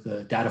together with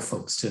the data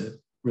folks to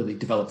really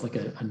develop like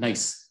a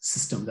nice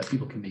system that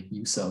people can make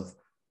use of.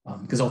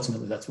 Because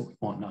ultimately that's what we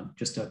want, not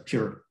just a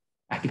pure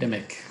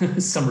academic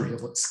summary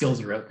of what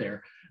skills are out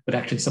there, but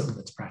actually something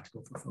that's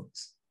practical for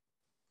folks.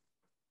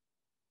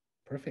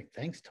 Perfect,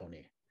 thanks,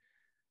 Tony.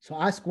 So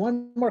I'll ask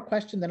one more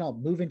question, then I'll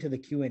move into the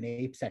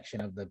Q&A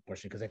section of the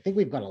portion, because I think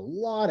we've got a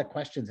lot of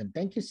questions, and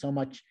thank you so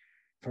much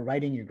for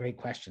writing your great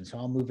questions. So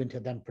I'll move into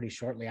them pretty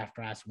shortly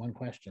after I ask one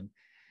question.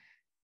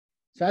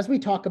 So as we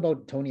talk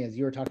about, Tony, as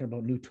you were talking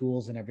about new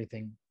tools and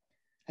everything,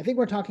 I think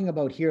we're talking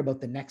about here about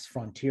the next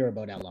frontier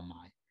about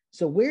LMI.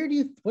 So what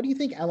do you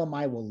think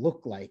LMI will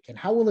look like, and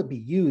how will it be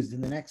used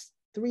in the next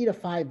 3 to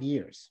 5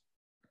 years?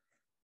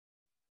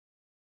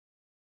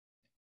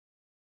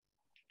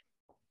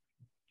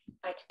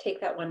 I could take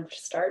that one to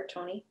start,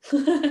 Tony.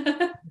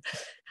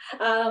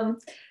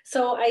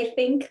 So I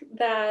think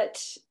that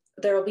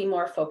there will be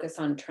more focus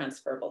on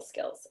transferable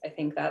skills. I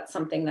think that's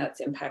something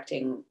that's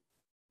impacting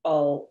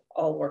all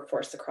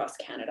workforce across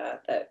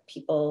Canada, that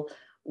people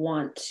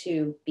want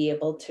to be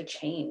able to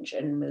change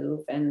and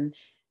move and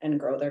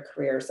grow their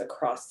careers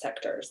across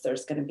sectors.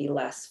 There's going to be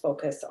less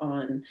focus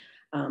on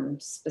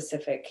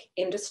specific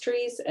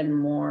industries and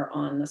more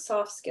on the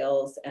soft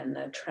skills and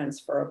the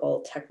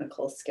transferable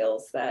technical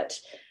skills that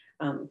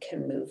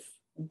can move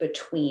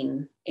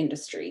between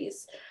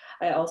industries.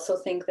 I also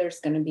think there's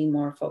going to be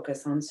more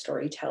focus on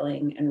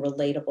storytelling and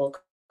relatable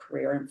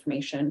career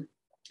information,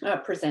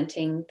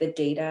 presenting the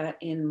data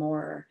in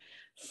more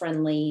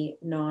friendly,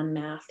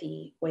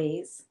 non-mathy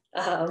ways.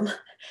 And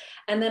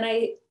then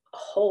I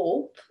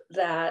hope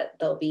that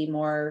there'll be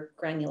more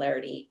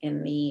granularity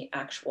in the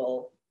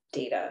actual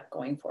data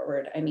going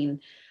forward. I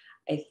mean,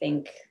 I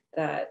think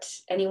that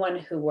anyone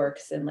who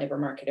works in labor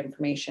market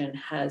information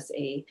has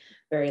a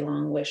very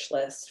long wish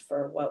list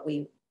for what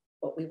we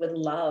would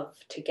love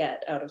to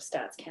get out of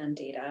StatsCan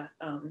data.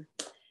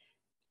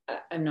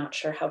 I'm not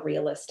sure how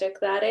realistic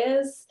that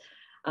is,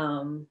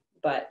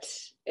 but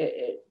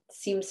it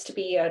seems to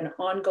be an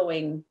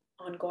ongoing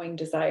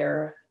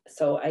desire.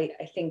 So I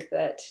think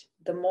that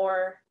the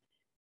more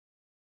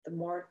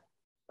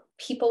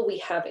people we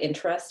have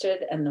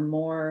interested and the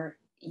more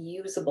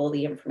usable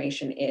the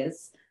information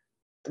is,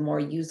 the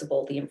more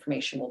usable the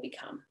information will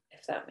become,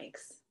 if that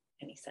makes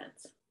any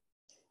sense.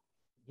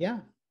 Yeah.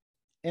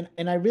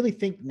 And I really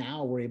think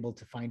now we're able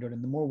to find out,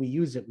 and the more we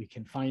use it, we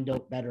can find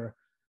out better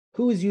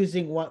who is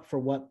using what for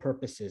what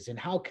purposes, and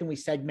how can we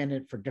segment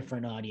it for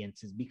different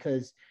audiences,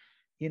 because,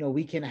 you know,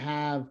 we can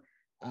have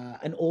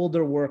an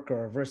older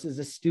worker versus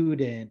a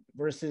student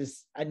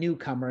versus a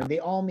newcomer, and they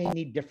all may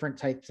need different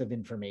types of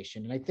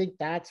information. And I think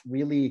that's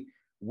really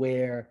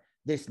where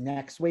this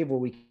next wave, where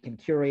we can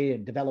curate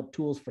and develop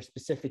tools for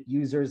specific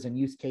users and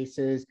use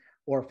cases,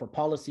 or for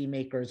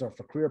policymakers or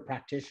for career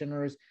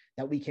practitioners,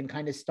 that we can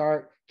kind of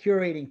start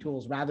curating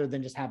tools rather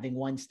than just having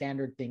one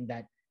standard thing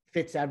that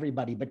fits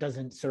everybody but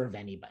doesn't serve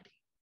anybody.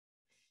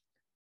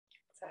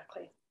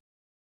 Exactly.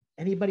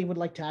 Anybody would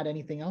like to add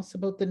anything else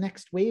about the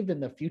next wave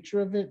and the future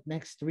of it,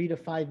 next 3 to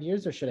 5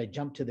 years, or should I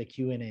jump to the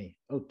Q&A?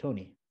 Oh,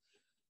 Tony.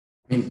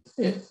 I mean,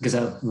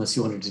 Gazelle, unless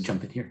you wanted to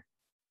jump in here.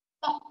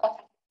 Oh, okay.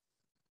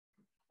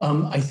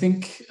 I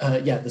think,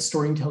 yeah, the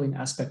storytelling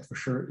aspect for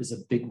sure is a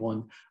big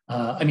one.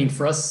 I mean,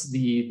 for us,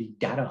 the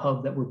data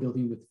hub that we're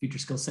building with the Future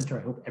Skills Center,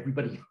 I hope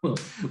everybody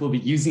will be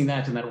using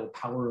that, and that will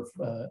power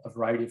a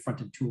variety of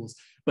front-end tools.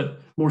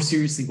 But more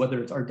seriously,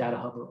 whether it's our data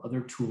hub or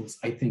other tools,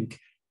 I think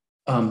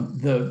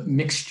the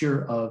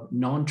mixture of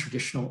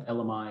non-traditional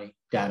LMI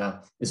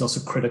data is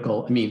also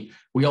critical. I mean,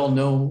 we all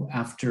know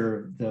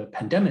after the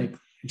pandemic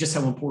just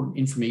how important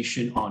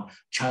information on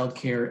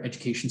childcare,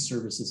 education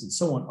services, and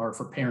so on are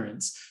for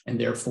parents, and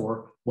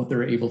therefore what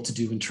they're able to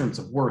do in terms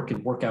of work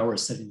and work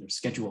hours, setting their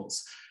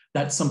schedules.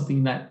 That's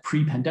something that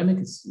pre-pandemic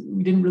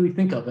we didn't really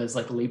think of as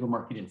like labor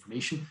market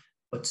information,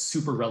 but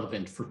super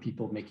relevant for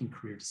people making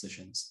career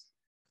decisions.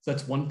 So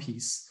that's one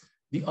piece.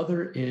 The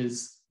other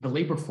is the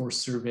labor force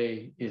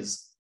survey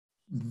is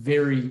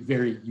very,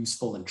 very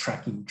useful in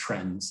tracking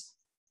trends.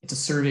 It's a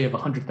survey of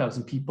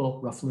 100,000 people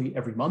roughly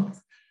every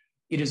month.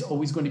 It is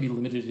always going to be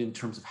limited in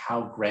terms of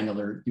how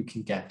granular you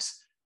can get.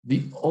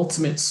 The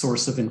ultimate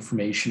source of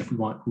information, if we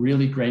want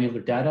really granular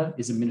data,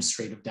 is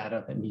administrative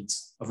data that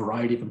needs a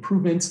variety of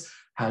improvements,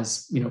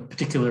 has, you know,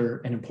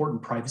 particular and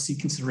important privacy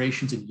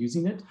considerations in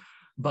using it.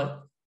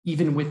 But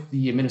even with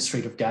the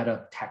administrative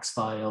data, tax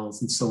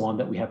files and so on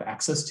that we have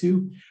access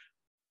to,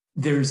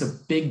 there's a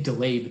big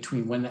delay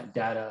between when that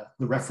data,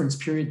 the reference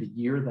period, the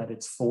year that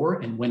it's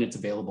for, and when it's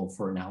available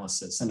for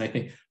analysis. And I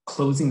think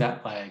closing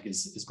that lag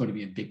is going to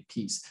be a big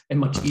piece, and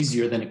much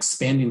easier than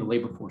expanding the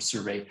labor force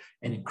survey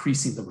and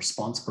increasing the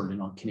response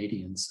burden on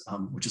Canadians,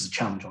 which is a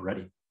challenge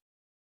already.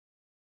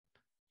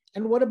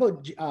 And what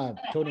about,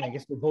 Tony, I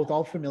guess we're both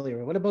all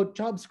familiar. What about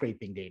job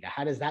scraping data?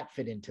 How does that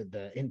fit into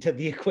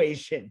the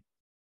equation?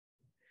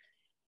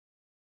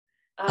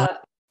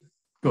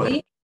 Go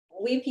ahead.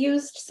 We've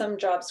used some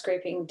job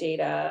scraping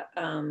data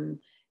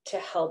to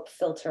help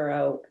filter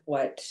out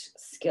what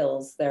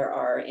skills there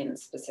are in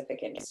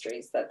specific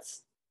industries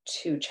that's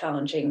too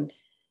challenging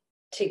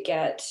to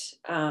get,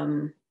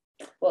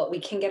 well, we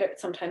can get it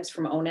sometimes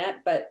from ONET,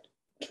 but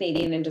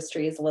Canadian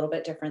industry is a little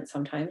bit different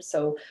sometimes.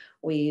 So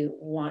we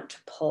want to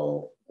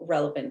pull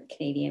relevant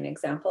Canadian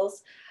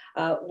examples.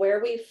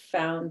 Where we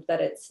found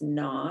that it's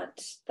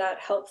not that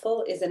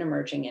helpful is in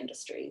emerging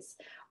industries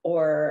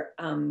or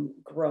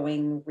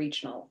growing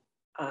regional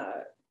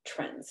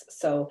trends.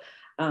 So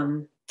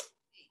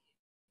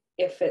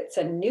if it's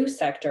a new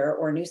sector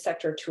or new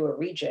sector to a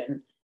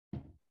region,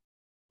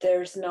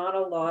 there's not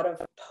a lot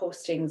of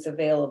postings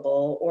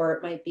available, or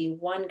it might be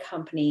one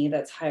company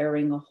that's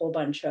hiring a whole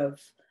bunch of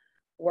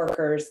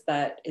workers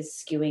that is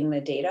skewing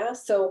the data.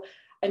 So,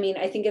 I mean,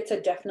 I think it's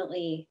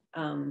definitely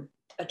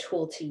a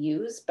tool to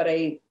use, but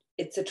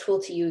it's a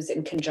tool to use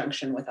in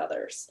conjunction with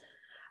others.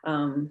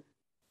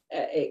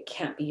 It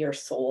can't be your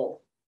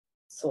sole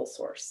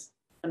source.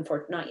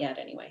 Unfortunately, not yet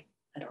anyway.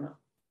 I don't know.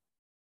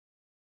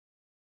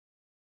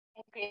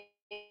 I agree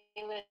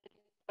with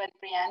what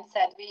Brianne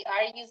said. We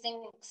are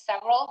using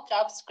several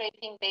job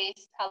scraping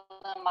based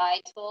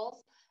LMI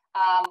tools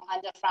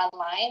on the front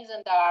lines,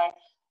 and there are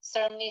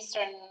certainly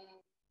certain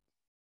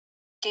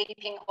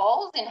gaping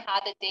holes in how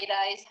the data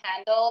is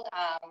handled.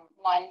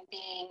 One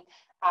being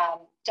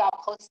job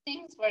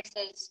postings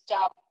versus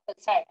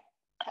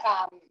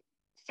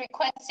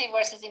frequency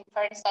versus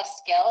importance of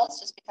skills,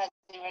 just because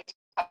we were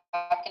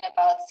talking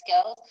about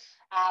skills.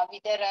 We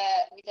did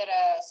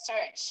a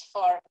search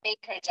for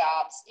baker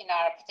jobs in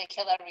our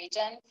particular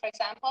region, for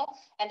example,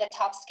 and the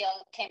top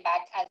skill came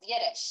back as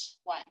Yiddish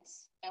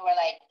once. And we're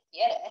like,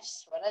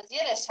 Yiddish? What does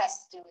Yiddish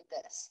has to do with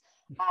this?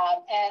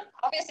 And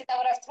obviously that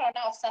would have thrown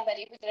off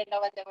somebody who didn't know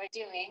what they were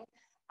doing.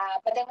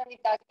 But then when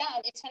we dug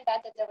down, it turned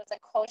out that there was a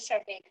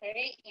kosher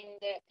bakery in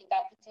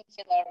that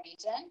particular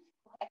region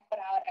who had put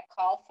out a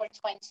call for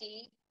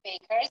 20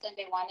 bakers, and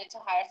they wanted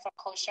to hire for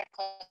kosher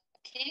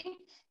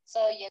cooking.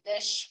 So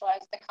Yiddish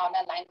was the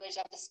common language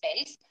of the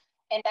space.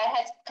 And that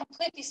has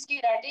completely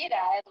skewed our data.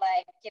 And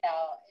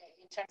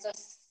in terms of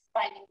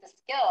finding the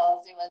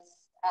skills, it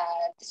was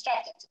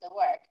destructive to the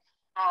work.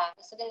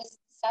 So there's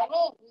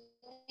several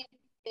really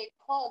big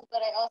pulls,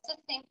 but I also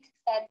think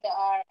that there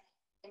are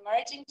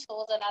emerging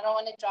tools, and I don't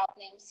want to drop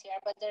names here,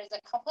 but there's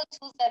a couple of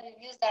tools that we've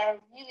used that are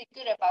really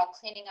good about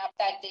cleaning up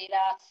that data.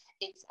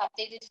 It's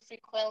updated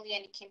frequently,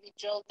 and it can be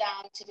drilled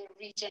down to the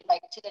region,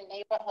 like to the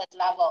neighborhood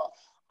level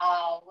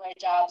where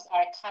jobs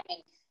are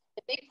coming.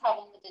 The big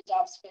problem with the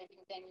job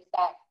scraping thing is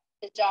that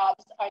the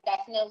jobs are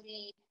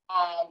definitely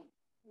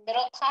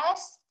middle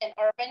class and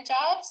urban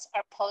jobs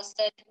are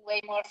posted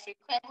way more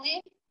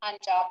frequently on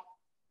job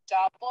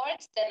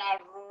boards than our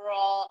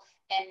rural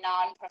and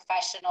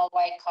non-professional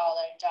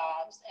white-collar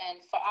jobs. And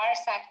for our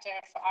sector,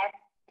 for our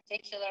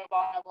particular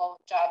vulnerable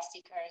job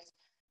seekers,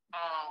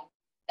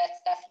 that's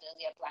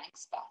definitely a blank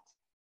spot.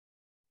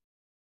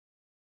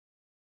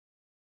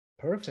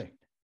 Perfect.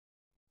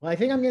 Well, I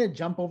think I'm going to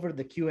jump over to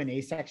the Q&A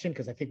section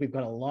because I think we've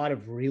got a lot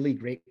of really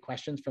great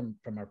questions from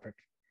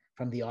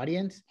the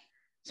audience.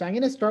 So I'm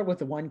going to start with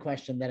the one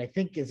question that I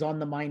think is on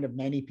the mind of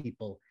many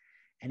people,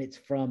 and it's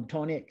from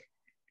Tonik.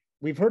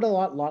 We've heard a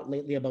lot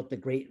lately about the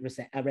Great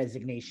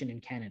Resignation in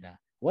Canada.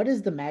 What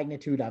is the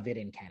magnitude of it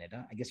in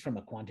Canada, I guess from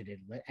a quantitative,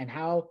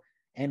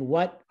 and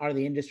what are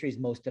the industries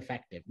most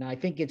effective? Now, I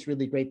think it's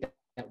really great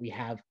that we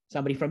have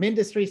somebody from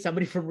industry,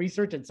 somebody from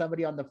research, and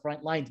somebody on the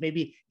front lines.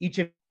 Maybe each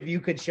of you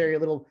could share your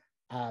little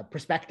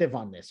perspective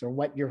on this or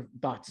what your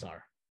thoughts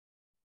are.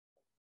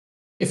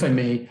 If I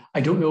may,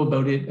 I don't know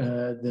about it,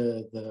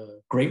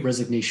 the Great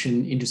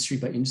Resignation industry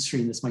by industry,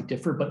 and this might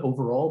differ, but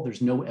overall,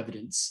 there's no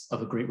evidence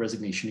of a Great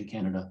Resignation in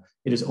Canada.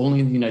 It is only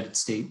in the United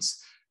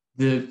States.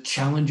 The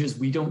challenge is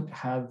we don't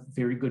have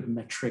very good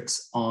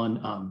metrics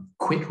on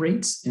quit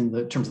rates in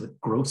the terms of the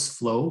gross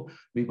flow,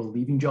 people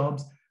leaving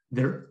jobs.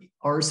 There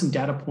are some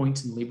data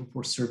points in the labor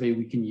force survey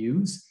we can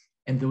use,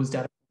 and those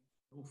data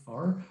so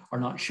far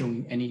are not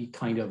showing any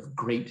kind of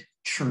great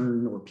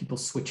churn or people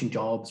switching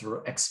jobs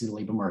or exiting the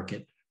labor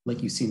market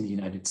like you see in the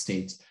United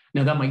States.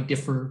 Now that might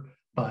differ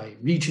by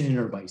region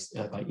or by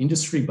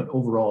industry, but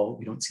overall,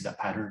 we don't see that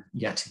pattern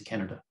yet in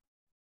Canada.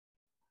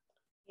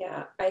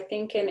 Yeah, I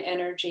think in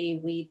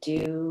energy, we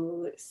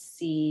do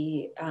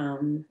see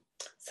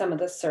some of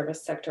the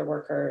service sector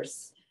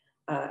workers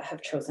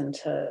have chosen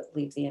to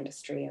leave the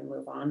industry and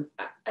move on.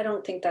 I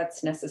don't think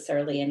that's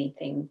necessarily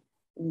anything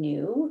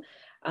new.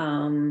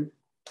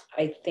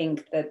 I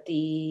think that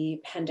the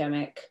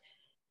pandemic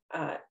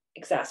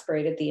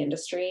exacerbated the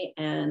industry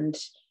and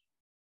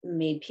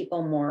made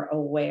people more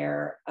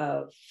aware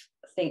of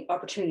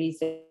opportunities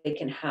that they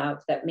can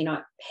have that may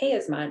not pay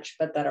as much,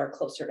 but that are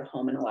closer to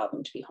home and allow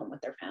them to be home with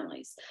their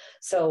families.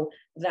 So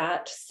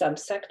that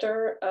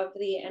subsector of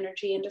the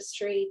energy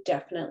industry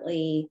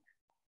definitely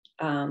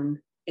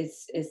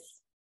is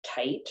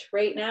tight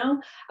right now.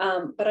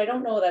 But I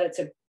don't know that it's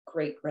a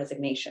great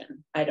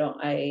resignation.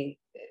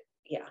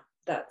 Yeah,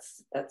 that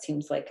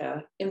seems like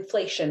a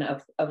inflation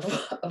of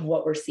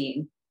what we're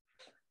seeing.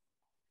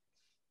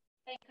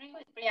 I agree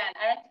with Brianne.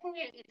 I don't think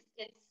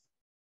it's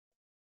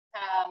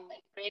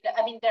great.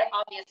 I mean, there are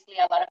obviously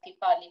a lot of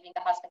people are leaving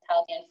the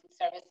hospitality and food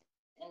service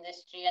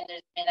industry, and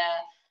there's been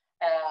a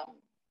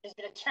there's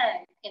been a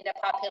turn in the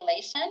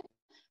population,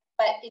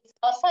 but it's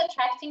also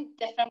attracting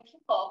different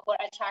people who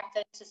are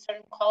attracted to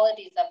certain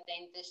qualities of the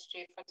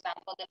industry. For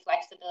example, the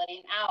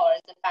flexibility in hours,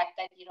 the fact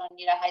that you don't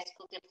need a high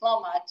school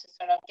diploma to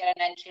sort of get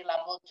an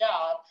entry-level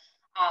job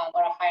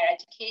or a higher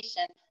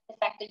education, the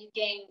fact that you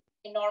gain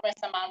enormous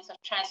amounts of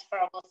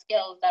transferable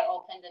skills that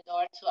open the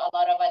door to a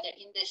lot of other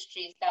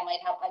industries that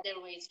might have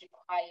otherwise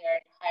required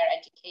higher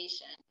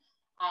education.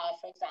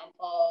 For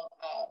example,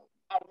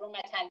 our room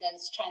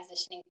attendants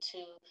transitioning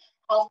to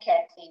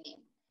healthcare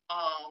cleaning.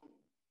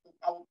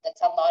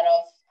 That's a lot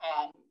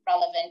of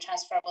relevant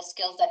transferable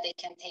skills that they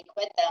can take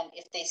with them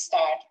if they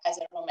start as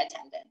a room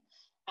attendant.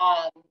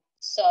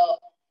 So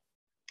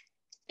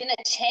it's been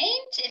a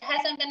change. It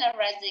hasn't been a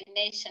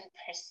resignation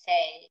per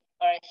se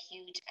or a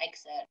huge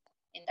exit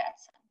in that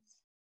sense.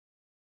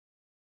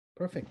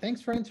 Perfect.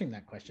 Thanks for answering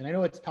that question. I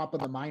know it's top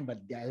of the mind, but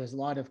there's a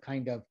lot of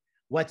kind of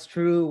what's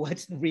true,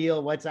 what's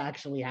real, what's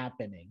actually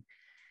happening.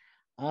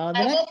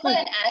 I will put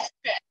an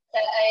asterisk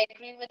that I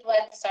agree with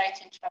what, sorry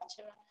to interrupt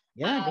you,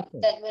 yeah,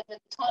 that with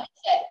Tony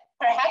said,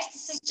 perhaps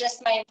this is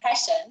just my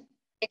impression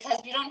because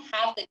we don't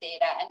have the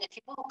data, and the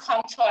people who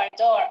come to our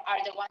door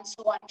are the ones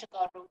who want to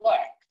go to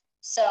work.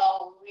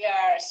 So we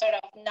are sort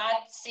of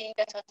not seeing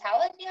the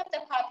totality of the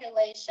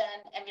population,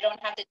 and we don't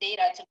have the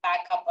data to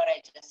back up what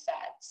I just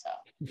said. So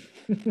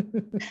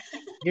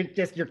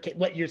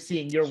what you're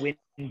seeing, your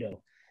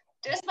window.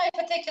 Just my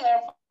particular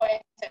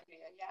point of view,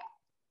 yeah.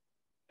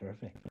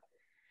 Perfect.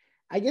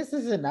 I guess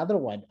this is another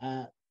one.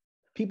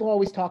 People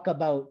always talk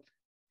about,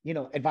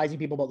 advising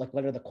people about like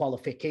what are the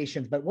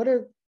qualifications, but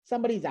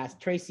somebody's asked,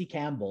 Tracy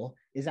Campbell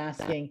is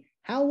asking,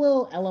 how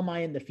will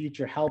LMI in the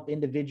future help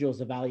individuals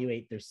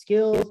evaluate their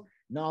skills,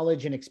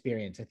 knowledge, and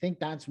experience? I think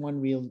that's one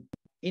real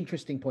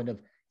interesting point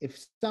of if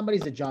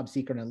somebody's a job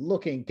seeker and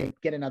looking to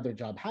get another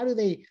job, how do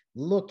they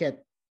look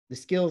at the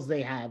skills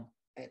they have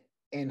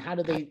and how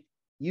do they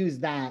use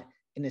that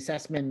in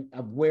assessment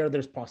of where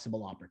there's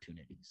possible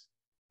opportunities?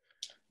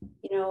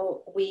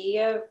 We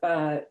have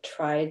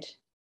tried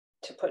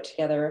to put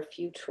together a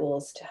few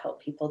tools to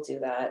help people do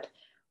that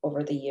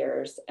over the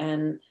years.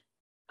 And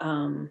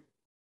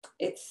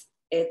it's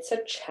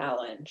a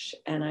challenge.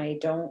 And I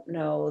don't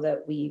know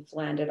that we've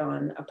landed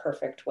on a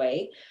perfect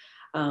way.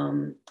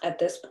 At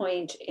this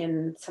point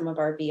in some of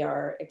our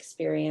VR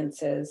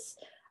experiences,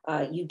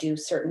 you do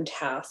certain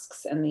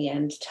tasks and the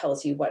end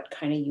tells you what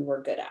kind of you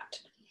were good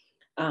at.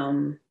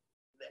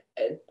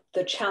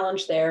 The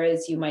challenge there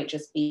is you might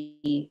just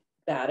be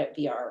bad at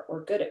VR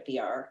or good at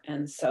VR.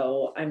 And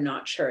so I'm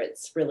not sure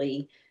it's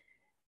really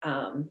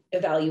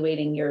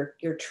evaluating your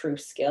true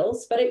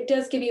skills, but it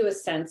does give you a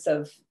sense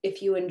of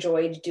if you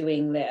enjoyed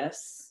doing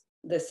this,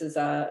 this is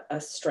a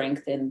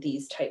strength in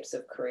these types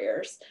of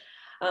careers.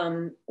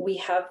 We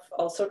have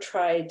also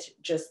tried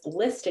just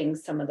listing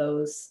some of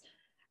those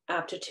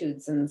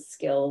aptitudes and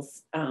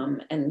skills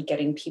and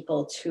getting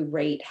people to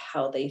rate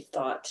how they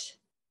thought,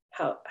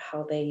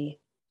 how they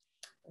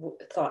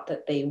thought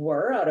that they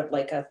were out of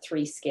like a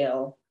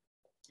 3-scale,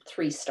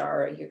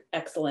 3-star, you're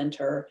excellent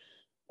or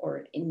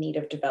in need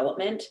of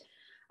development.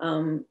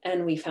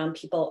 And we found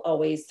people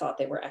always thought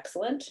they were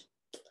excellent.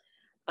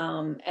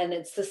 And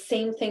it's the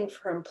same thing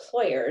for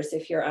employers.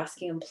 If you're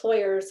asking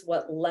employers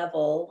what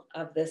level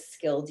of this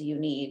skill do you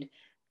need,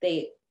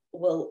 they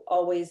will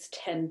always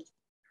tend,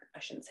 I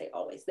shouldn't say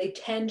always, they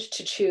tend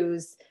to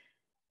choose,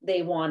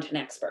 they want an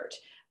expert.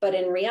 But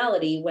in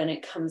reality, when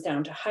it comes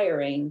down to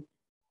hiring,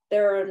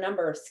 there are a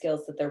number of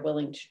skills that they're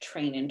willing to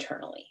train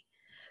internally.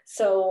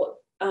 So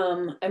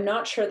I'm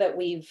not sure that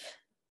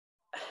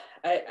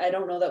I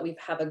don't know that we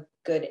have a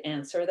good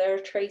answer there,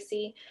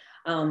 Tracy.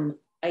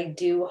 I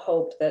do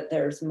hope that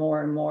there's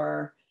more and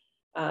more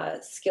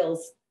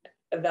skills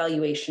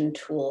evaluation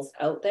tools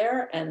out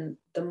there. And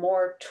the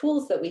more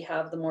tools that we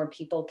have, the more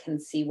people can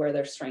see where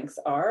their strengths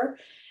are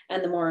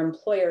and the more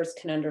employers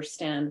can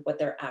understand what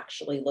they're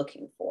actually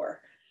looking for.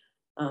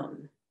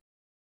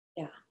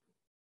 Yeah,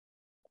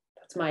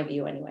 that's my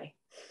view anyway.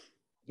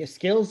 Yeah,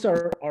 skills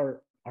are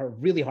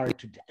really hard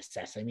to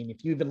assess. I mean,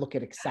 if you even look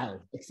at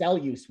Excel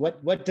use,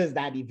 what does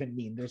that even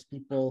mean? There's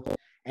people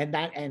and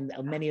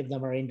many of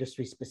them are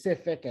industry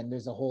specific and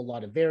there's a whole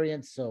lot of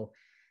variance. So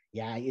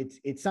yeah,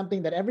 it's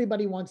something that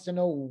everybody wants to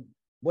know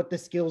what the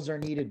skills are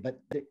needed, but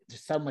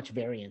there's so much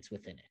variance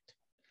within it.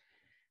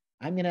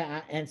 I'm going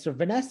to answer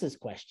Vanessa's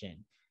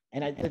question.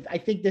 And I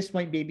think this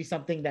might be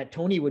something that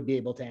Tony would be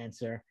able to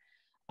answer.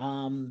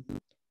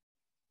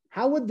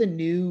 How would the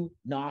new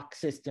NOC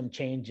system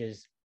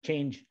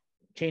change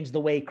the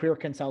way career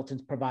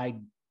consultants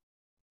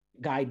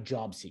guide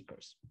job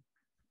seekers?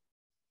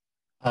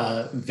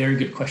 Very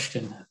good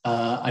question.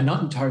 I'm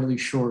not entirely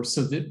sure.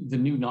 So the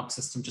new NOC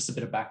system, just a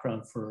bit of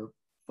background for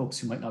folks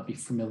who might not be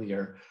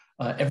familiar.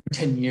 Every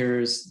 10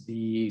 years,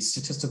 the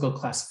statistical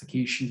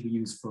classification we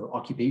use for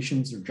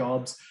occupations or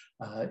jobs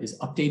is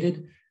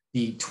updated.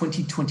 The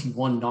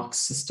 2021 NOC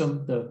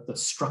system, the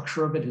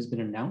structure of it has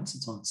been announced.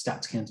 It's on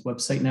StatsCan's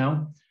website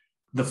now.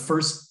 The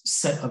first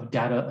set of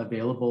data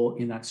available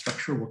in that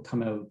structure will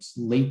come out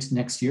late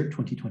next year,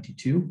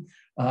 2022,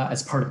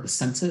 as part of the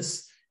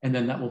census. and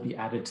then that will be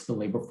added to the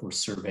labor force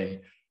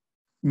survey,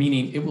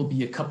 meaning it will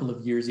be a couple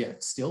of years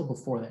yet still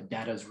before that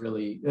data is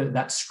really,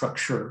 that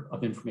structure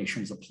of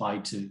information is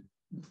applied to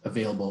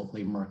available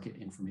labor market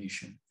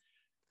information.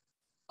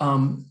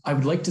 I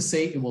would like to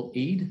say it will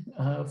aid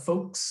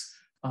folks.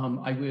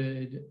 I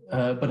would,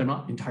 but I'm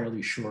not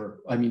entirely sure.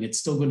 I mean, it's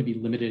still going to be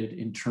limited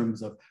in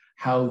terms of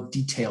how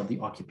detailed the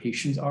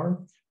occupations are.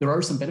 There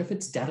are some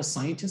benefits. Data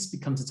scientist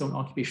becomes its own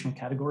occupational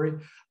category.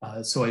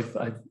 So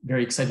I've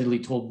very excitedly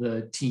told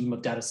the team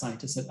of data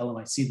scientists at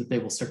LMIC that they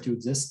will start to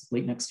exist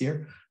late next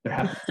year. They're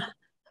happy.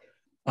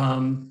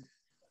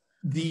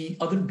 The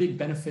other big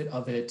benefit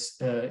of it,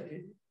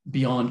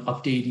 beyond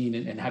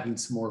updating and having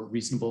some more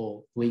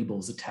reasonable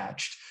labels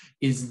attached,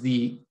 is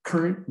the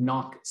current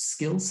NOC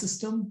skill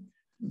system.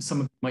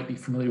 Some of you might be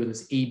familiar with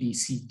this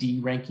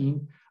ABCD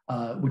ranking,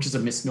 which is a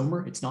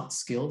misnomer. It's not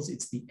skills,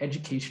 it's the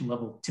education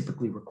level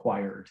typically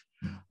required.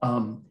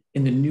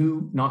 In the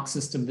new NOC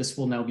system, this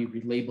will now be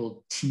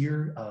relabeled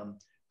tier,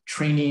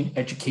 training,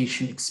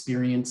 education,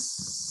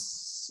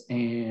 experience,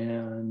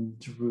 and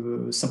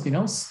something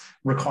else,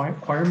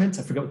 requirements.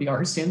 I forget what the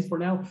R stands for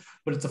now,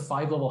 but it's a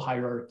 5-level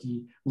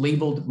hierarchy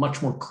labeled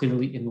much more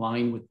clearly in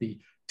line with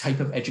the type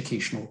of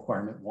educational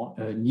requirement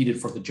needed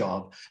for the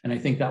job. And I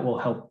think that will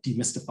help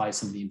demystify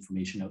some of the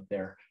information out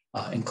there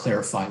and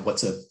clarify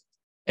what's a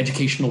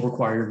educational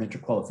requirement or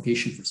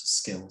qualification versus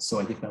skill. So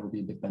I think that will be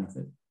a big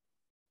benefit.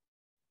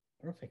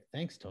 Perfect.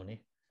 Thanks,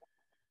 Tony.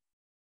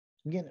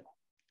 Again,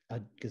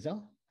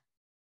 Gazelle?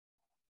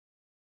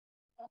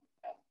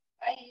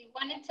 I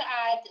wanted to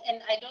add,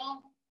 and I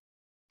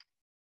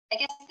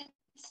guess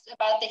it's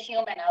about the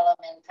human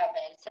element of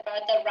it. It's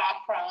about the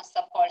wraparound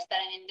supports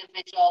that an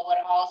individual would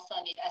also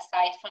need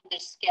aside from their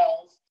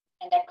skills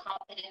and their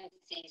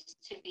competencies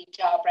to be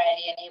job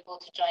ready and able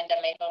to join the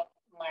labor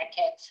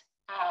market,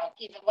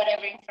 even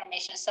whatever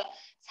information. So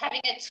it's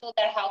having a tool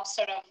that helps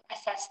sort of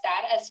assess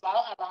that as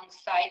well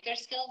alongside their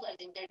skills, as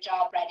in their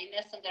job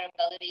readiness and their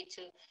ability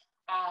to,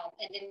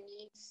 and the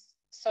needs,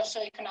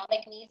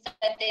 socioeconomic needs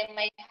that they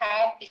might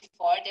have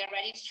before they're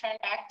ready to turn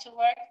back to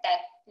work, that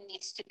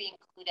needs to be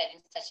included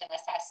in such an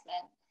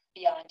assessment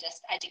beyond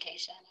just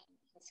education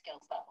and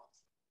skills levels.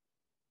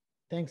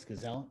 Thanks,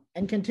 Gazelle.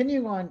 And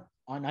continuing on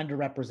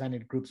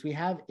underrepresented groups, we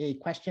have a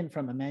question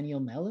from Emmanuel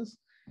Melis.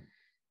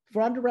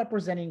 For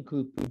underrepresented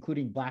groups,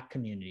 including Black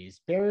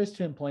communities, barriers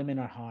to employment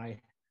are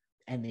high,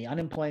 and the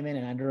unemployment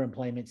and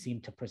underemployment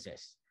seem to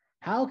persist.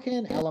 How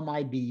can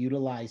LMI be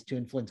utilized to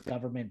influence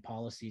government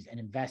policies and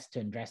invest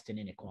in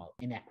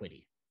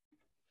inequity?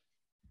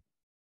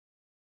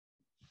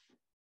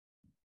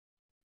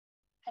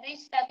 At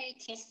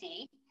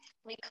HWTC,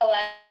 we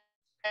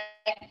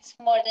collect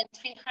more than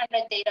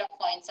 300 data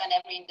points on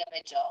every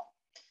individual.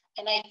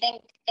 And I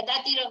think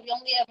that data we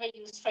only ever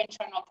use for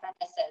internal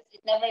purposes.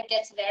 It never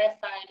gets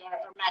verified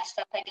or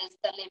matched up against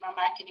the labor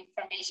market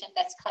information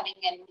that's coming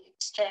in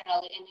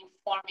externally and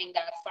informing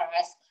that for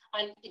us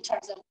in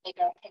terms of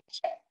bigger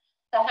picture.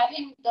 So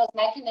having those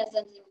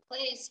mechanisms in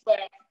place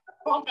where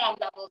program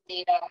level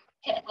data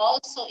can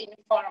also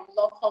inform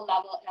local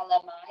level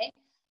LMI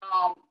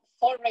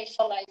for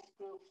racialized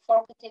groups,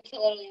 for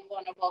particularly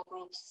vulnerable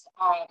groups,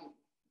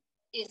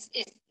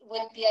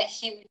 would be a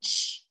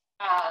huge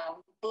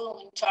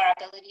boon to our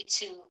ability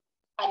to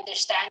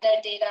understand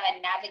our data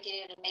and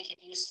navigate it and make it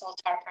useful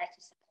to our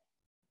participants.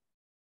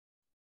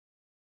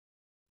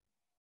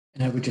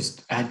 And I would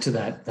just add to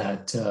that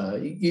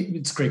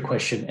it's a great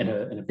question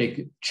and a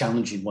big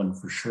challenging one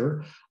for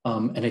sure.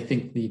 And I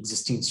think the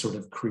existing sort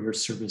of career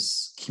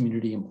service,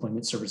 community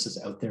employment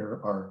services out there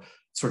are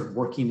sort of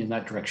working in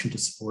that direction to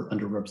support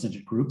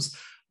underrepresented groups.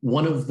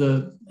 One of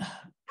the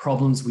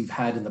problems we've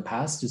had in the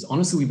past is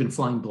honestly, we've been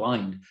flying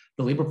blind.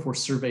 The labor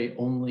force survey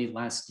only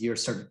last year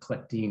started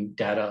collecting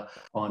data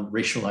on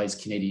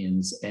racialized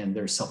Canadians and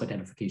their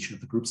self-identification of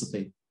the groups that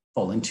they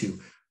fall into.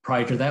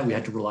 Prior to that, we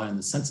had to rely on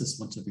the census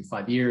once every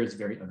 5 years,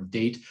 very out of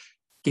date,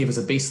 gave us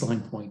a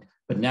baseline point.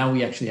 But now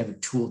we actually have a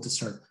tool to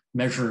start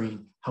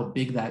measuring how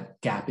big that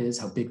gap is,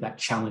 how big that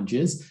challenge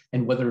is,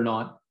 and whether or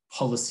not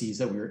policies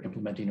that we're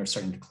implementing are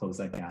starting to close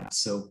that gap.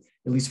 So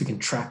at least we can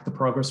track the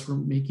progress we're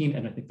making.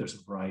 And I think there's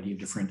a variety of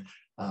different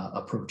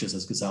approaches,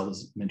 as Gazelle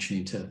was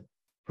mentioning, to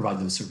provide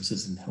those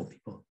services and help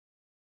people.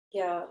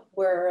 Yeah,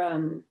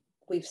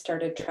 we've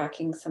started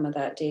tracking some of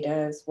that data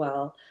as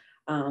well.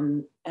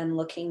 And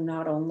looking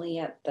not only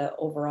at the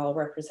overall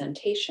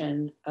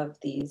representation of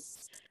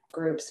these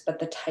groups, but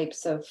the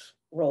types of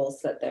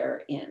roles that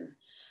they're in.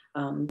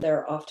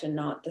 They're often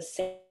not the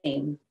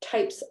same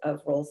types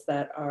of roles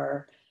that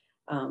are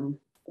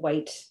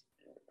white,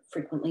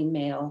 frequently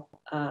male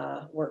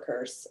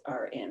workers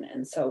are in.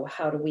 And so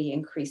how do we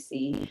increase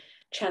the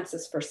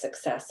chances for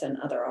success and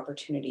other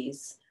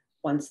opportunities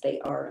once they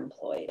are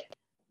employed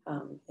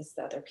is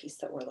the other piece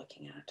that we're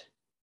looking at.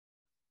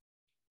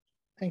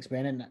 Thanks,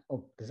 Brandon.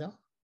 Oh, Gazelle?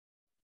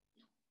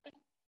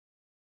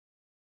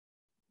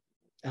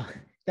 Oh,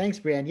 thanks,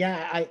 Brandon.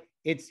 Yeah,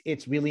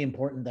 it's really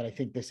important that I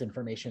think this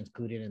information is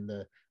included in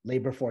the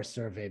labor force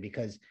survey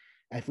because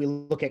if we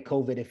look at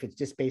COVID, if it's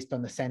just based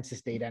on the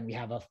census data and we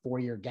have a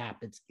 4-year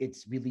gap,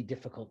 it's really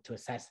difficult to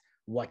assess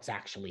what's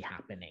actually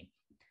happening.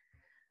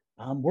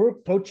 We're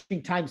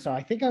approaching time, so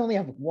I think I only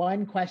have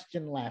one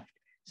question left.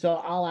 So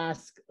I'll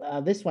ask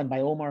this one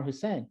by Omar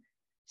Hussein.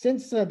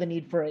 Since the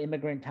need for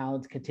immigrant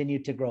talents continue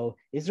to grow,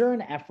 is there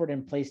an effort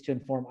in place to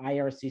inform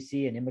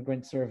IRCC and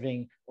immigrant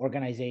serving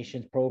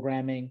organizations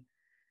programming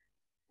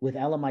with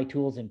LMI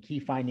tools and key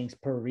findings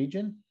per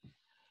region?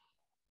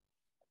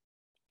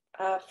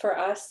 For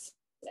us,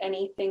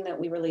 anything that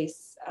we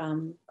release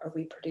or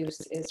we produce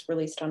is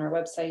released on our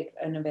website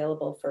and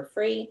available for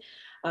free.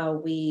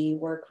 We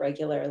work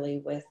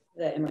regularly with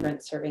the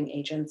immigrant serving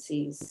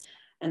agencies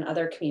and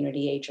other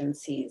community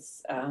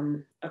agencies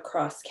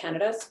across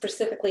Canada,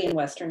 specifically in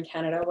Western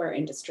Canada, where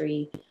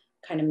industry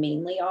kind of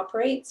mainly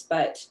operates.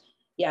 But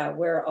yeah,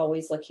 we're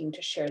always looking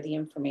to share the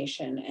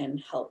information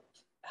and help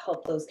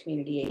those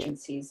community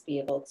agencies be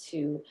able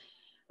to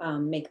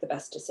make the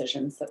best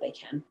decisions that they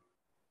can.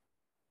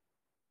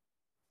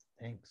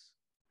 Thanks.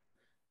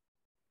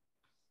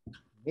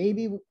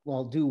 Maybe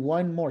we'll do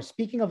one more.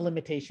 Speaking of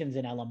limitations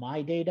in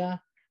LMI data,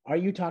 are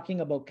you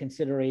talking about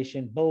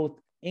consideration both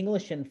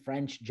English and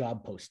French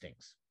job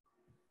postings?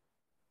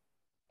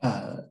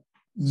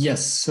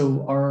 Yes,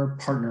 so our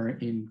partner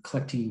in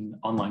collecting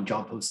online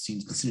job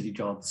postings, Vicinity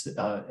Jobs,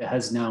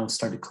 has now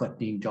started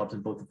collecting jobs in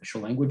both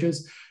official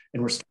languages.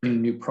 And we're starting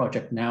a new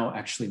project now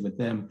actually with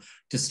them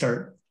to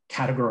start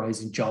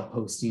categorizing job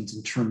postings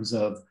in terms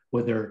of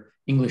whether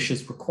English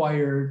is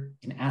required,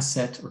 an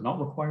asset or not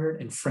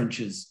required, and French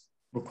is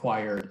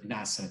required, an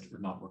asset or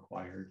not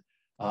required.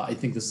 I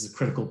think this is a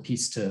critical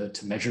piece to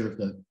measure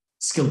the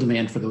skill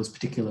demand for those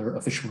particular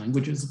official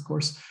languages, of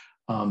course.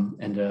 I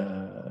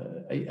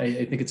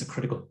think it's a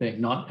critical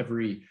thing. Not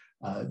every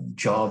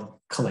job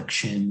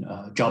posting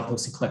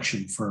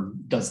collection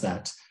firm does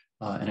that.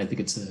 And I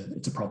think it's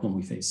a problem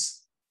we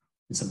face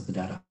in some of the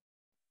data.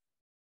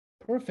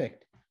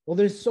 Perfect. Well,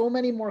 there's so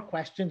many more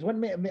questions.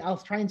 I'll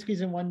try and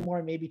squeeze in one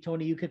more. Maybe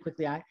Tony, you could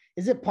quickly add.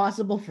 Is it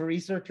possible for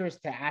researchers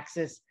to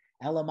access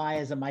LMI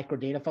as a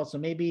microdata file? So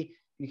maybe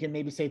you can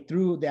maybe say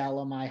through the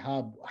LMI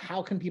hub,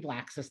 how can people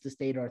access this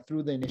data, or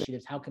through the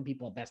initiatives, how can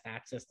people best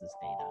access this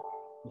data?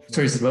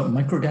 Sorry, is it about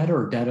microdata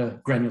or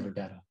granular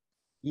data?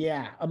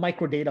 Yeah, a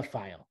microdata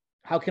file.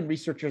 How can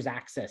researchers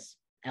access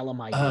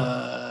LMI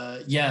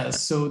data? Yeah,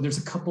 so there's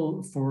a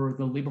couple for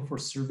the labor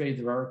force survey.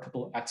 There are a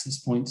couple of access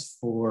points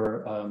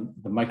for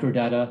the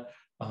microdata.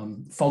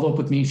 Follow up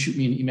with me, shoot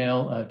me an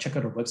email, check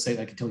out our website.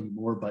 I can tell you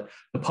more, but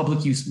the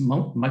public use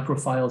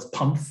microfiles,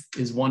 PUMF,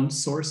 is one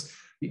source.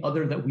 The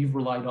other that we've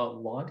relied on a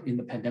lot in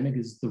the pandemic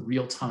is the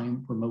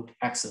real-time remote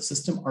access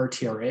system,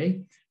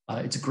 RTRA.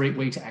 It's a great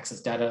way to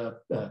access data,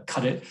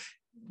 cut it.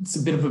 It's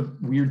a bit of a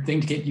weird thing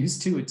to get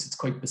used to. It's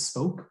quite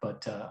bespoke,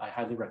 but I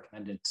highly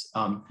recommend it.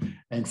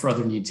 And for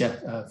other needs,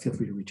 yeah, feel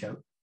free to reach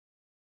out.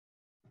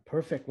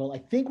 Perfect. Well, I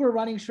think we're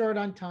running short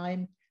on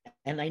time,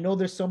 and I know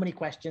there's so many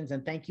questions,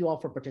 and thank you all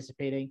for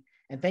participating.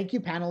 And thank you,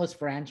 panelists,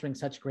 for answering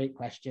such great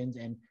questions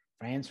and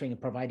for answering and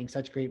providing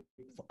such great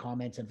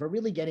comments and for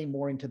really getting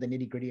more into the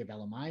nitty-gritty of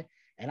LMI.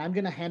 And I'm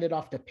going to hand it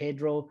off to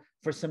Pedro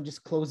for some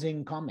just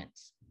closing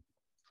comments.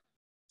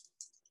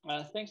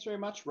 Thanks very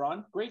much,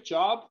 Ron. Great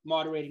job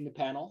moderating the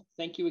panel.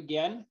 Thank you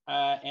again.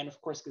 And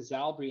of course,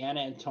 Gazelle,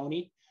 Brianna, and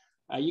Tony,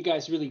 you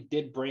guys really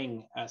did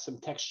bring some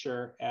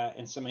texture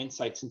and some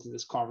insights into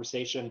this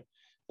conversation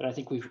that I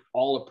think we've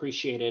all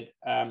appreciated.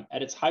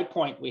 At its high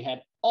point, we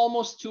had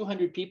almost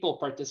 200 people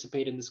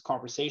participate in this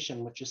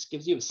conversation, which just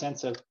gives you a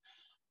sense of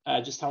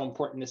just how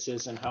important this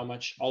is and how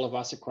much all of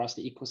us across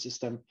the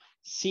ecosystem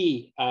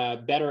see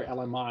better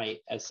LMI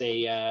as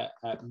a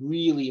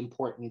really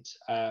important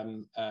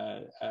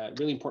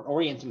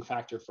orienting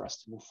factor for us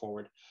to move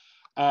forward.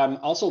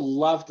 Also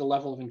love the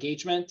level of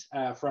engagement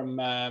from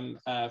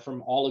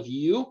all of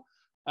you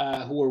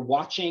who are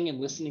watching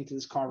and listening to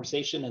this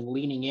conversation and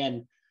leaning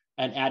in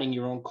and adding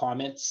your own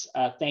comments.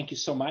 Thank you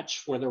so much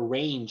for the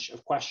range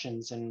of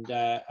questions, and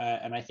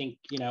I think,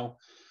 you know,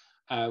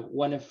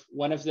 one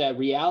of the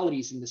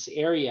realities in this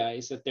area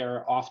is that there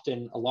are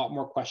often a lot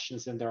more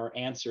questions than there are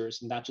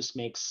answers, and that just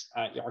makes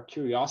our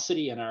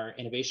curiosity and our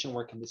innovation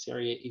work in this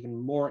area even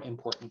more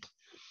important.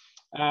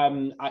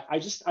 I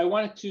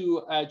wanted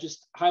to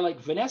just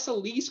highlight Vanessa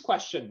Lee's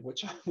question,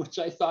 which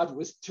I thought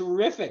was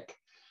terrific,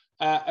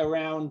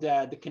 around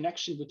the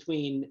connection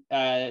between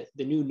the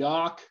new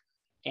NOC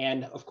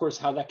and, of course,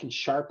 how that can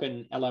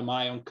sharpen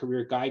LMI on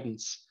career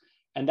guidance.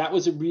 And that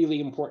was a really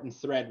important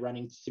thread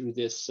running through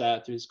this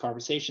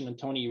conversation. And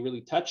Tony, you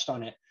really touched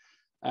on it,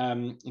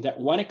 that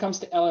when it comes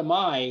to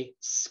LMI,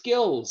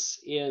 skills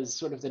is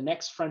sort of the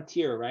next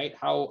frontier, right?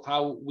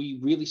 How we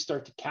really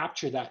start to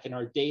capture that in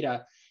our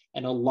data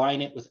and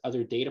align it with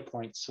other data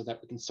points so that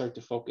we can start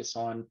to focus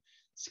on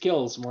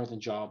skills more than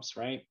jobs,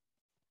 right?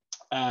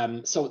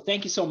 So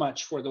thank you so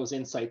much for those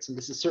insights. And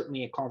this is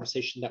certainly a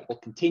conversation that will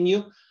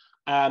continue.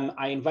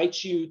 I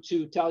invite you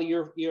to tell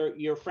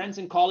your friends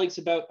and colleagues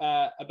about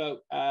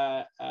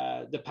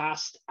the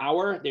past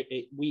hour.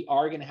 We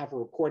are going to have a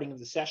recording of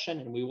the session,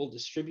 and we will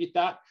distribute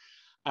that.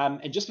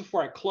 And just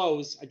before I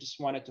close, I just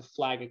wanted to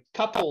flag a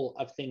couple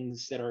of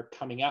things that are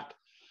coming up.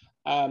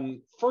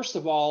 First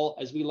of all,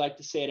 as we like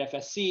to say at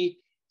FSC,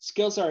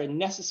 skills are a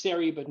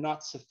necessary but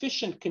not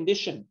sufficient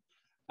condition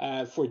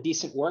for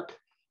decent work.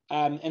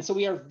 And so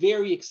we are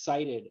very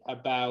excited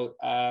about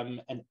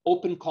an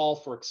open call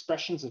for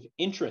expressions of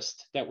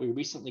interest that we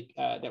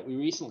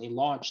recently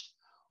launched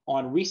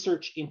on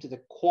research into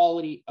the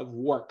quality of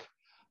work.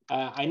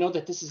 I know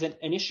that this is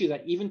an issue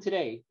that even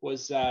today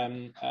was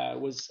an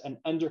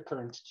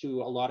undercurrent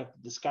to a lot of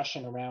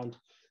discussion around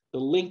the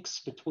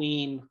links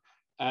between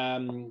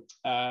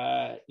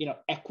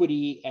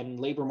equity and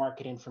labor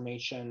market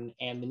information,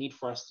 and the need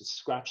for us to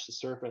scratch the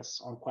surface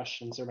on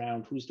questions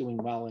around who's doing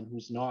well and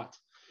who's not.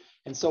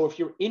 And so if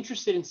you're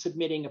interested in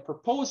submitting a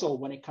proposal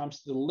when it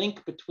comes to the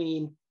link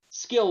between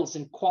skills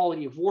and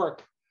quality of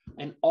work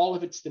and all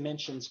of its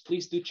dimensions,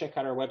 please do check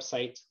out our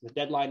website. The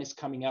deadline is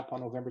coming up on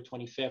November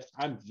 25th.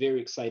 I'm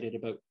very excited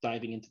about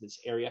diving into this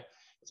area,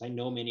 as I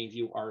know many of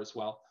you are as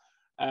well.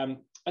 And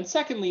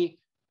secondly,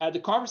 the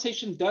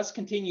conversation does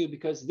continue,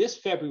 because this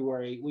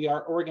February, we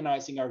are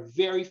organizing our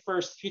very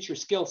first Future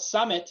Skills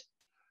Summit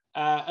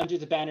under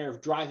the banner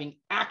of Driving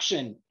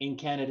Action in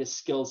Canada's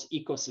Skills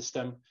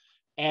Ecosystem.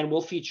 And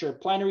we'll feature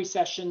plenary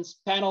sessions,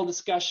 panel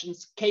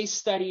discussions, case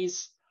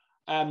studies,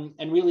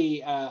 and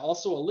really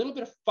also a little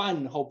bit of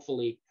fun,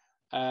 hopefully,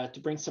 to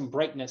bring some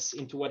brightness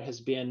into what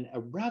has been a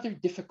rather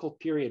difficult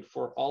period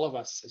for all of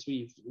us as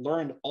we've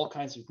learned all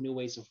kinds of new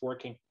ways of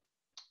working.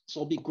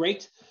 So it'll be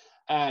great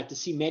to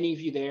see many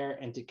of you there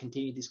and to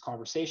continue these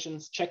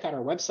conversations. Check out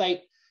our website.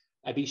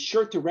 Be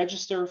sure to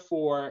register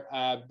for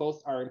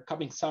both our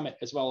upcoming summit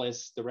as well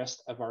as the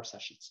rest of our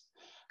sessions.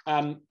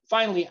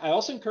 Finally, I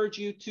also encourage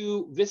you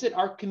to visit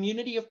our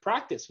community of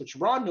practice, which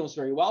Ron knows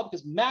very well,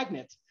 because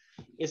Magnet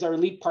is our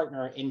lead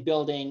partner in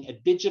building a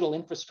digital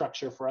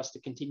infrastructure for us to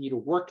continue to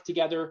work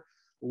together,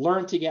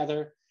 learn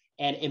together,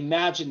 and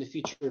imagine the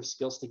future of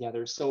skills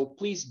together. So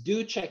please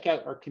do check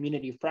out our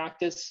community of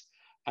practice,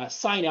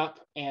 sign up,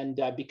 and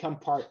become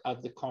part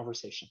of the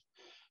conversation.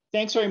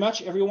 Thanks very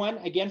much, everyone,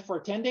 again for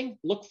attending.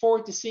 Look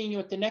forward to seeing you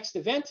at the next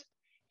event,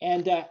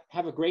 and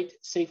have a great,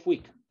 safe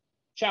week.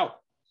 Ciao.